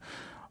like,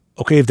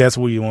 okay, if that's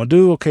what you want to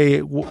do,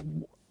 okay.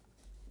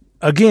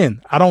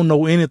 Again, I don't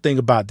know anything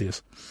about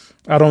this.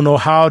 I don't know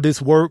how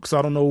this works.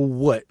 I don't know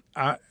what.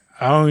 I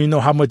don't even know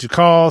how much it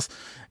costs.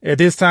 At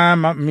this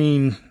time, I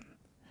mean,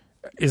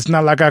 it's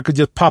not like I could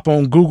just pop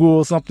on Google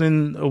or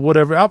something or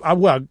whatever.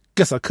 I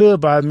guess I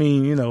could, but I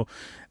mean,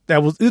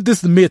 this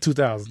is the mid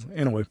 2000s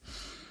anyway.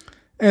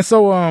 And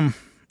so,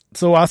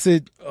 so I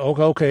said,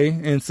 okay.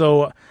 And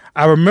so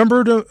I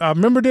remember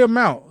the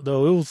amount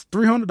though. It was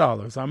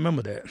 $300. I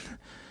remember that.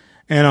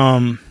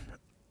 And,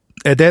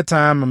 at that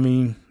time, I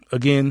mean,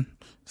 again,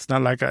 it's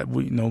not like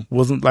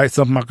wasn't like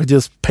something I could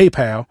just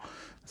PayPal.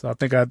 So I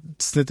think I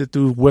sent it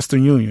through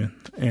Western Union,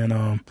 and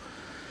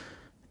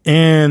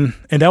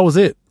that was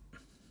it.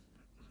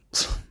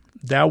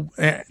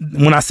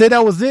 When I said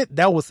that was it,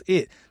 that was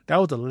it. That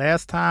was the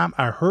last time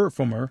I heard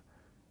from her,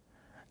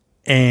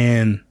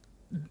 and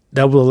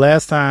that was the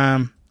last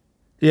time.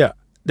 Yeah,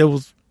 that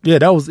was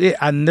it.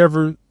 I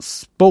never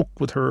spoke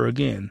with her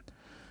again.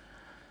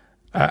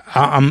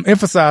 I'm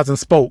emphasizing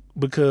spoke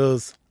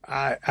because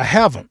I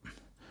haven't.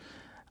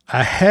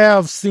 I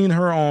have seen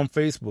her on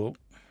Facebook,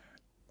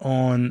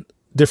 on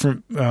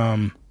different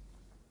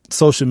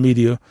social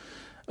media,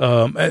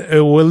 or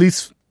at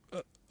least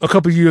a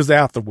couple years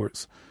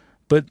afterwards.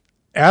 But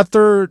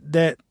after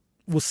that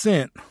was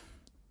sent,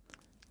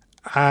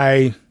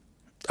 I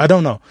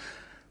don't know.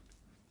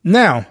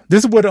 Now,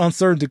 this is where the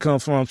uncertainty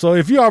comes from. So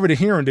if you're already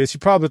hearing this, you're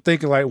probably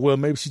thinking like, well,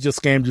 maybe she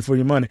just scammed you for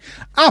your money.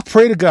 I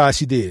pray to God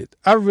she did.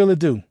 I really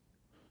do.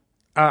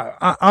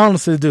 I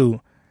honestly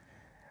do.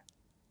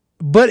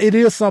 But it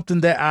is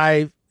something that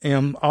I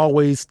am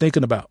always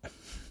thinking about.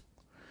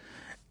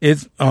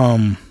 It's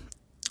something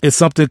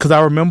because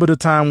I remember the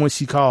time when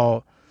she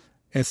called.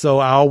 And so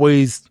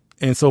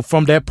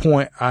from that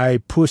point,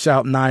 I push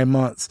out 9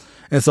 months.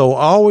 And so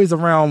always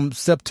around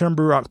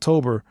September,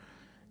 October,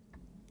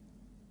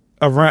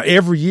 around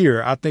every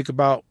year, I think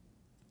about,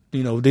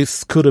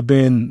 this could have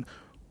been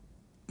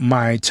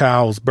my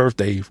child's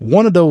birthday.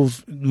 One of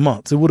those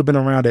months, it would have been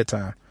around that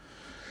time.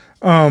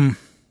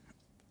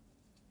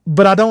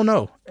 But I don't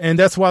know. And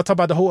that's why I talk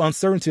about the whole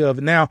uncertainty of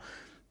it. Now,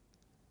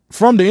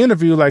 from the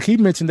interview, like he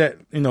mentioned that,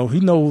 he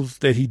knows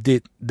that he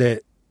did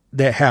that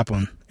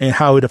happened and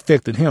how it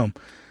affected him.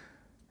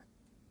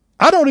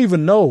 I don't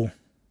even know.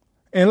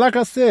 And like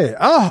I said,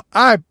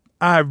 I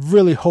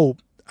really hope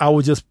I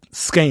was just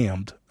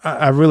scammed.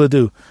 I really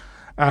do.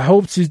 I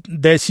hope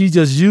that she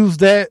just used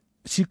that.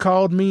 She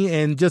called me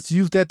and just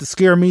used that to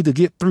scare me to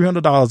get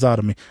 $300 out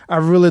of me. I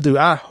really do.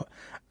 I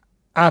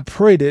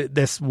pray that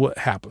that's what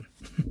happened.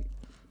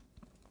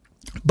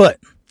 But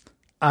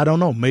I don't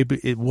know. Maybe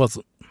it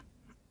wasn't.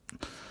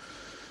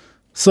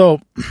 So,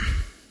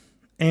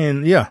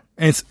 and yeah,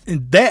 and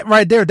that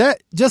right there,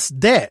 that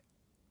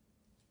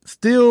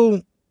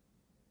still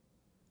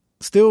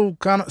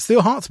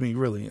haunts me,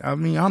 really. I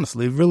mean,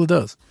 honestly, it really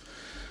does.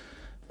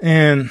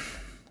 And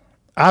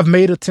I've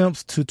made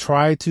attempts to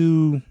try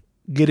to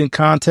get in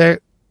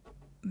contact,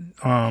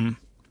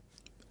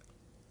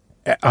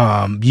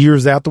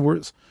 years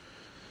afterwards.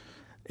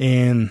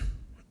 And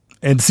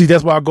see,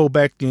 that's why I go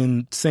back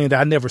and saying that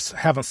I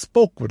haven't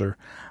spoke with her.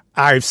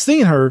 I've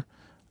seen her.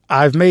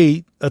 I've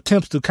made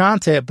attempts to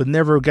contact, but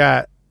never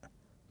got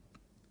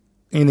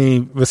any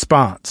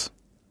response.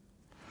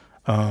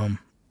 I've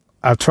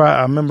tried,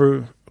 I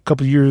remember a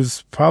couple of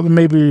years, probably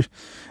maybe,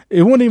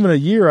 it wasn't even a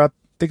year. I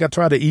think I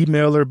tried to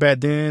email her back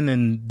then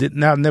and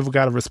never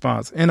got a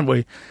response.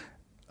 Anyway,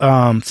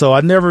 so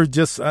I never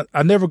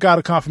got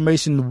a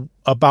confirmation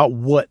about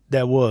what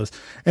that was.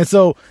 And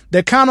so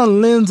that kind of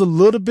lends a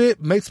little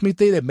bit, makes me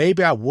think that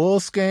maybe I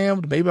was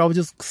scammed. Maybe I was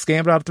just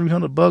scammed out of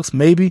 $300,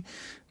 maybe.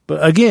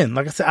 But again,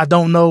 like I said, I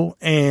don't know.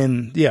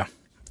 And yeah,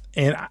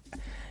 and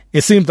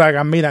it seems like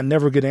I may not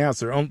never get an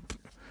answer.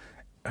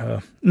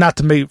 Not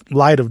to make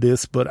light of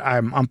this, but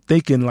I'm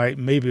thinking like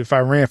maybe if I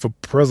ran for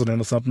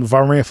president or something, if I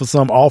ran for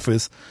some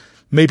office,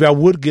 maybe I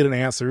would get an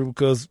answer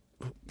because,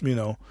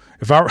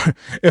 if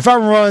I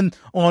run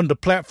on the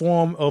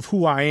platform of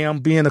who I am,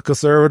 being a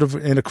conservative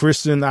and a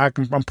Christian,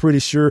 I'm pretty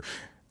sure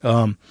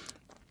some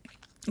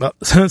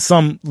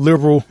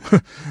liberal,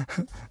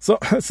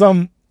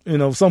 some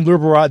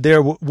liberal out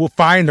there will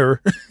find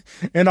her,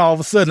 and all of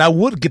a sudden I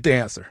would get the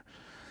answer.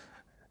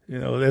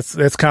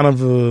 That's kind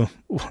of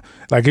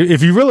like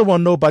if you really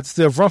want to know about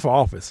yourself, run for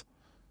office.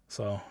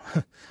 So,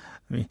 I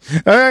mean,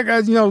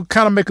 I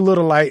kind of make a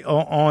little light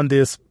on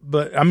this,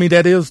 but I mean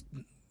that is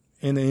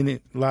in a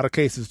lot of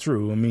cases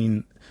true. I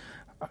mean,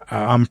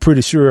 I'm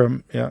pretty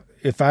sure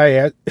if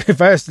I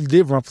actually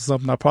did run for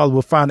something, I probably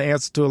would find the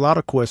answer to a lot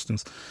of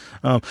questions.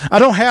 I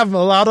don't have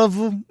a lot of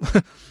them.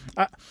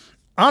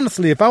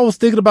 honestly, if I was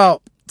thinking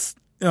about,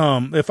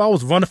 if I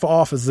was running for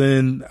office,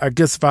 and I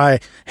guess if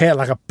I had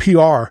like a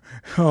PR,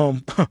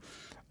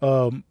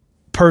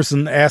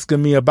 person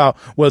asking me about,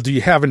 well, do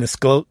you have any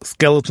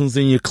skeletons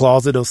in your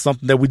closet or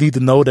something that we need to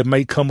know that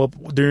may come up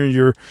during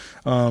your,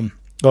 during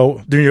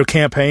your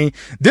campaign,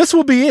 this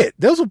will be it.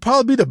 This will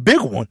probably be the big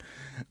one.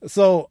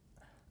 So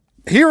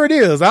here it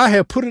is. I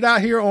have put it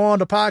out here on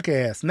the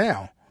podcast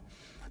now.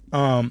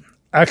 I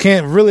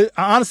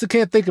honestly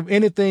can't think of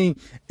anything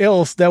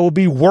else that will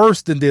be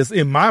worse than this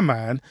in my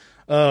mind.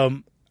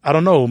 I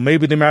don't know.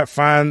 Maybe they might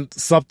find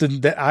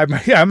something that I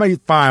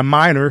might find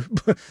minor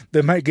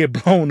that might get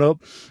blown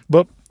up.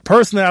 But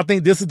personally, I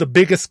think this is the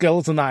biggest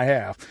skeleton I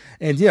have.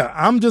 And yeah,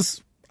 I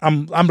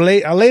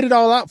laid it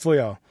all out for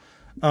y'all.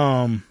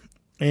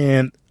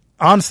 And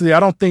honestly, I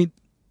don't think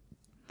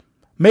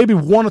maybe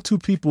one or two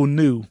people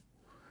knew.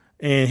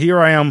 And here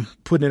I am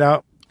putting it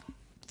out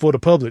for the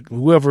public.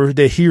 Whoever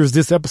that hears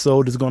this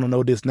episode is going to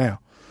know this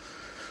now.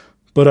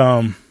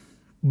 But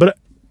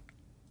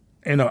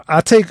you know,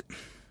 I take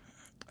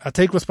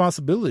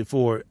responsibility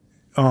for it.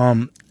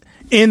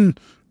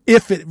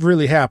 If it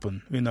really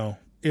happened, you know,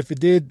 if it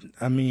did,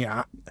 I mean,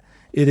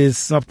 it is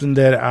something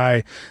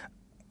that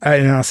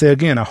and I say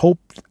again, I hope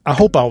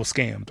I was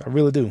scammed. I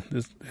really do.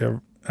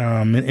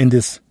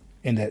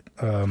 In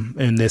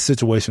that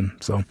situation.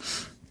 So,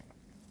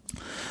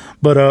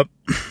 but,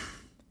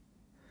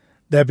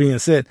 that being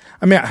said,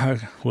 I mean, I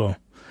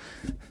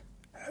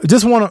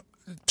just want to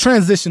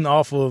transition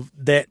off of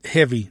that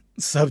heavy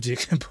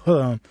subject.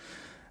 But,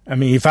 I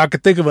mean, if I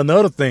could think of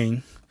another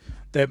thing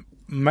that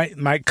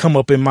might come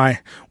up in my,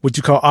 what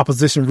you call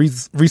opposition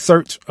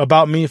research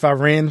about me, if I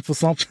ran for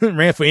something,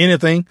 ran for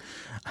anything,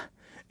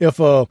 if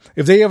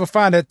they ever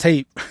find that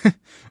tape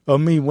of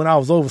me when I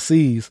was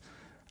overseas,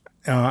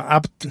 here's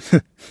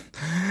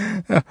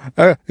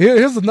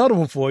another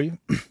one for you.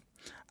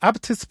 I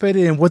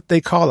participated in what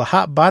they call a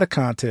hot body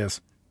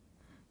contest.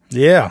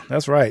 Yeah,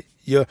 that's right.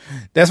 Yeah,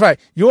 that's right.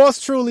 Yours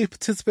truly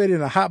participated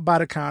in a hot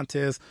body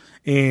contest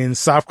in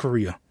South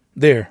Korea.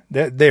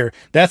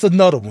 That's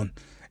another one.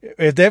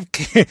 If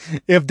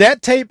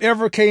that tape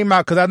ever came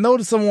out, because I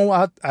noticed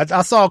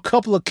I saw a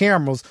couple of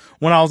cameras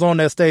when I was on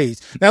that stage.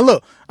 Now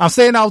look, I'm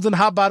saying I was in the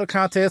hot body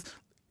contest.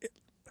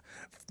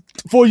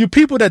 For you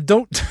people that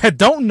don't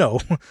know,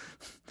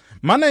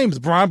 my name is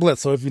Brian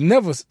Bledsoe. If you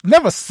never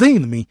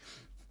seen me,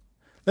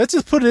 let's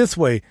just put it this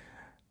way: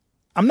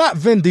 I'm not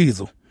Vin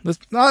Diesel. Let's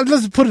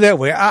put it that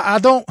way.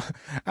 I'm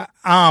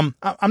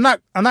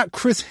not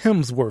Chris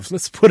Hemsworth.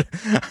 Let's put it.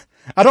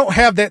 I don't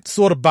have that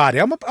sort of body.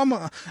 I'm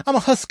a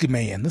husky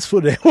man. Let's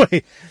put it that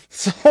way.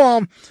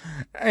 So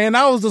and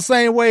I was the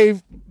same way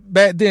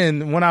back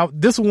then when I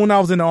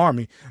was in the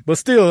Army. But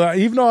still,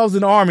 even though I was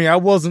in the Army, I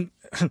wasn't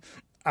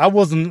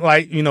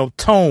like, you know,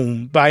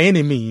 toned by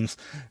any means.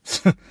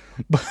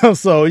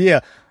 So yeah,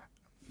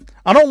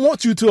 I don't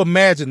want you to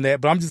imagine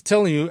that, but I'm just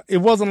telling you, it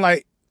wasn't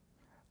like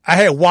I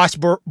had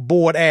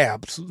washboard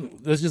abs.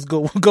 Let's just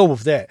go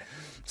with that.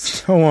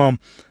 So,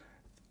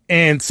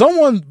 and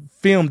someone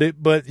filmed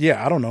it, but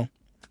yeah, I don't know.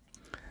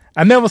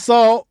 I never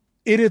saw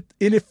any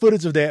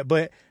footage of that,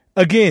 but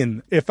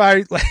again, if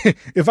I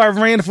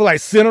ran for like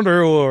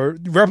senator or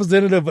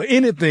representative or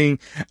anything,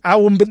 I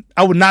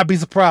would not be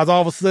surprised.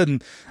 All of a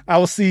sudden, I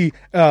would see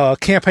a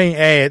campaign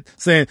ad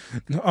saying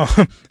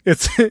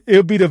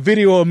it'll be the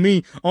video of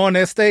me on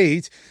that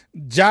stage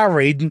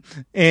gyrating,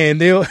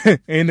 and they'll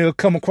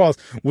come across,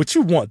 would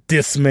you want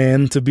this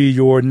man to be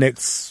your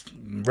next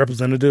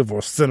representative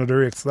or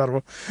senator,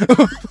 etc.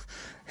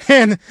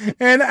 and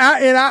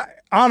I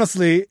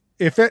honestly,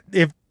 if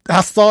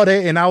I saw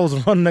that and I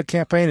was running a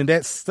campaign and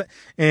that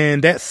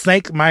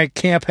sank my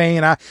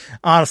campaign, I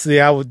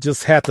would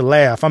just have to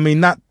laugh. I mean,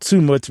 not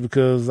too much,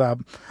 because I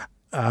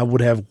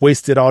would have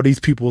wasted all these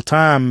people's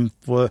time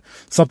for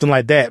something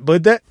like that.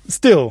 But that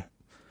still,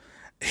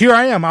 here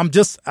I am. I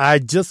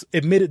just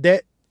admitted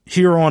that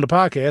here on the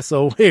podcast.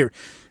 So here,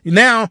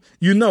 now,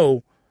 you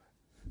know,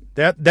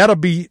 that'll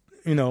be,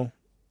 you know,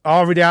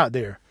 already out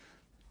there.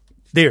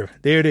 There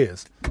it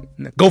is.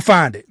 Go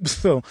find it.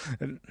 So,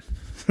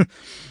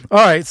 all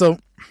right. So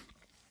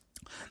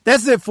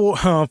that's it for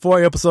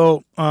our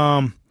episode.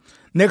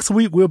 Next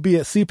week we'll be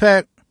at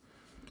CPAC.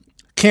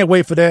 Can't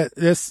wait for that.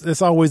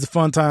 It's always a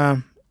fun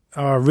time.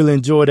 I really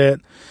enjoy that.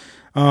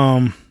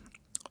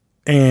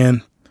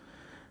 And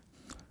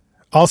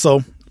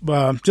also,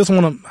 just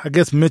want to, I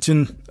guess,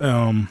 mention,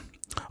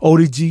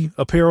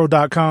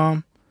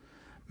 ODGapparel.com.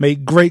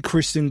 Make great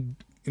Christian,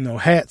 you know,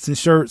 hats and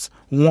shirts.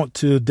 Want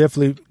to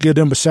definitely give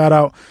them a shout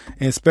out.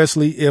 And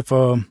especially if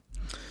you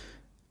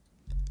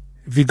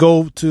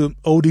go to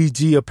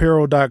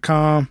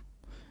ODGapparel.com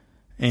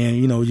and,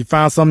 you know, you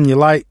find something you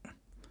like,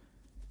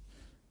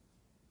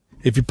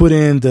 if you put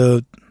in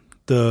the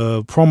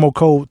promo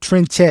code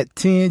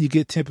TrendChat10, you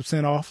get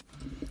 10% off.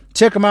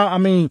 Check them out. I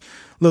mean,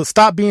 look,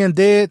 Stop Being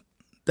Dead,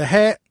 the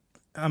hat.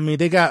 I mean,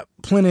 they got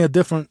plenty of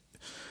different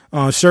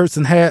shirts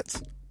and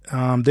hats.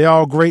 They're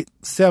all great.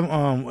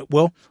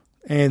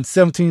 And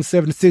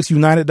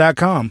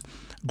 1776united.com.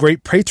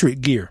 Great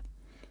Patriot gear.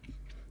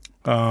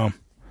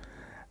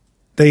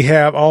 They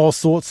have all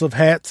sorts of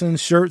hats and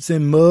shirts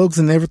and mugs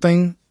and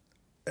everything.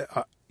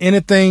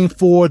 Anything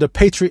for the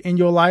patriot in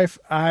your life.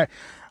 I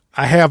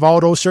have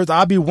all those shirts.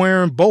 I'll be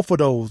wearing both of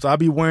those. I'll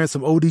be wearing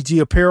some ODG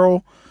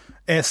apparel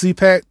at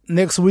CPAC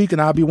next week, and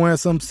I'll be wearing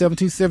some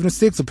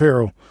 1776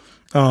 apparel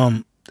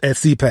at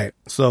CPAC.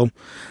 So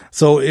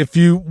if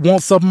you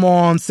want something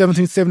on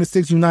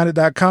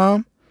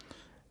 1776united.com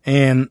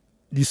and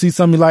you see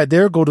something you like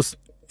there, go to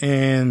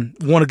and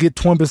want to get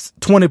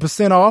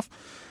 20% off,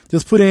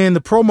 just put in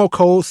the promo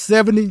code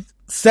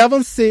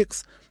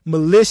 76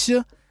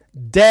 militia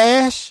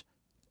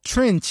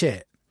Trend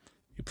Chat.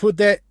 You put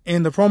that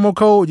in the promo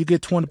code, you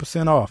get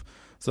 20% off.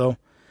 So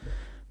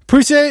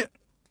appreciate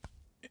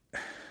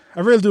it. I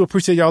really do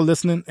appreciate y'all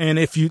listening. And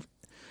if you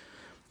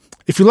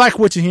like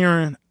what you're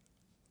hearing,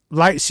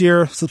 like,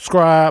 share,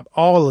 subscribe,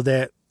 all of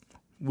that.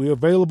 We're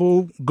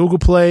available, Google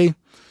Play,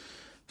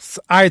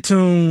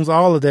 iTunes,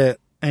 all of that.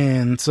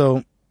 And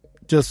so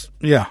just,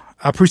 yeah,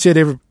 I appreciate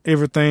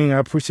everything. I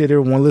appreciate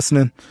everyone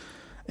listening.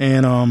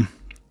 And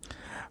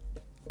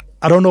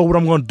I don't know what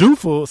I'm going to do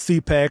for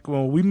CPAC.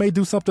 Well, we may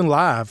do something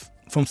live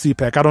from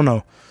CPAC. I don't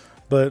know.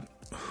 But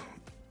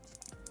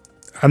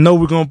I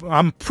know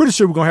I'm pretty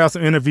sure we're going to have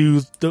some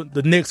interviews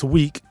the next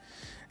week.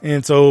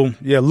 And so,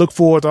 yeah, look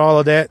forward to all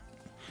of that.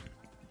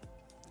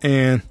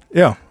 And,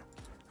 yeah,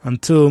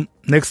 until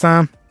next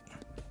time,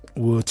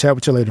 we'll chat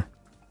with you later.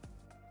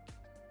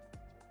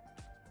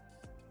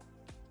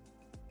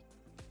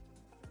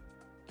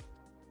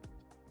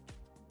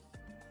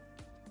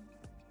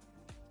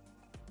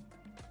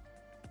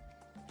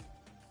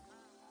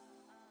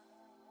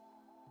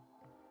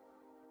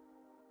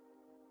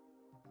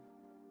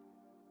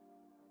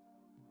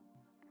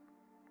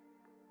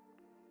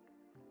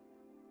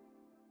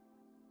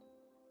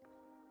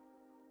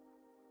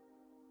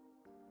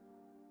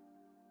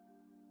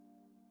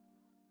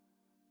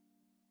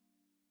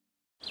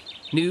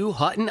 New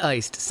hot and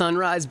iced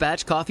Sunrise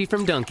Batch Coffee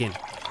from Dunkin'.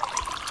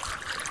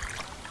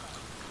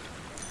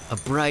 A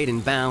bright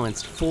and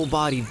balanced,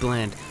 full-bodied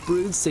blend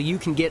brewed so you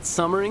can get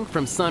summering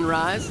from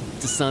sunrise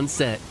to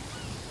sunset.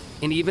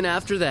 And even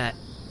after that,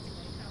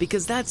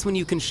 because that's when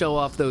you can show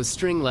off those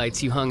string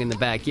lights you hung in the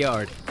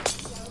backyard.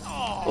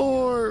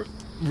 Or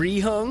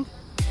rehung.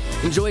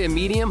 Enjoy a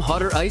medium,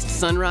 hotter iced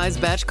Sunrise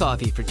Batch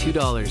Coffee for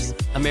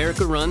 $2.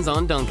 America runs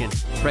on Dunkin'.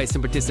 Price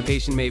and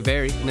participation may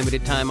vary.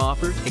 Limited time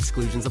offer.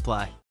 Exclusions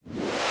apply.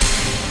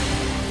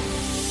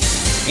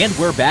 And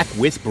we're back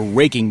with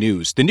breaking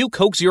news. The new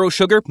Coke Zero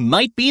Sugar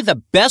might be the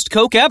best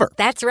Coke ever.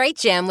 That's right,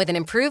 Jim. With an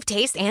improved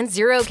taste and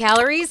 0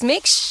 calories,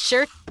 make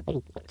sure...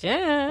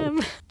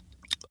 Jim.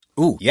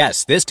 Ooh,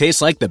 yes, this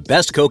tastes like the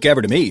best Coke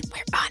ever to me.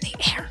 We're on the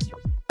air.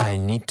 I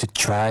need to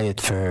try it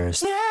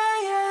first.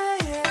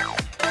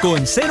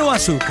 Con cero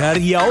azúcar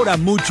y ahora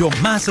mucho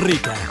más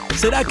rica.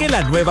 ¿Será que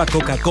la nueva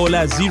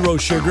Coca-Cola Zero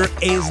Sugar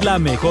es la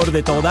mejor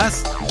de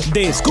todas?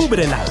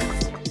 Descúbrela.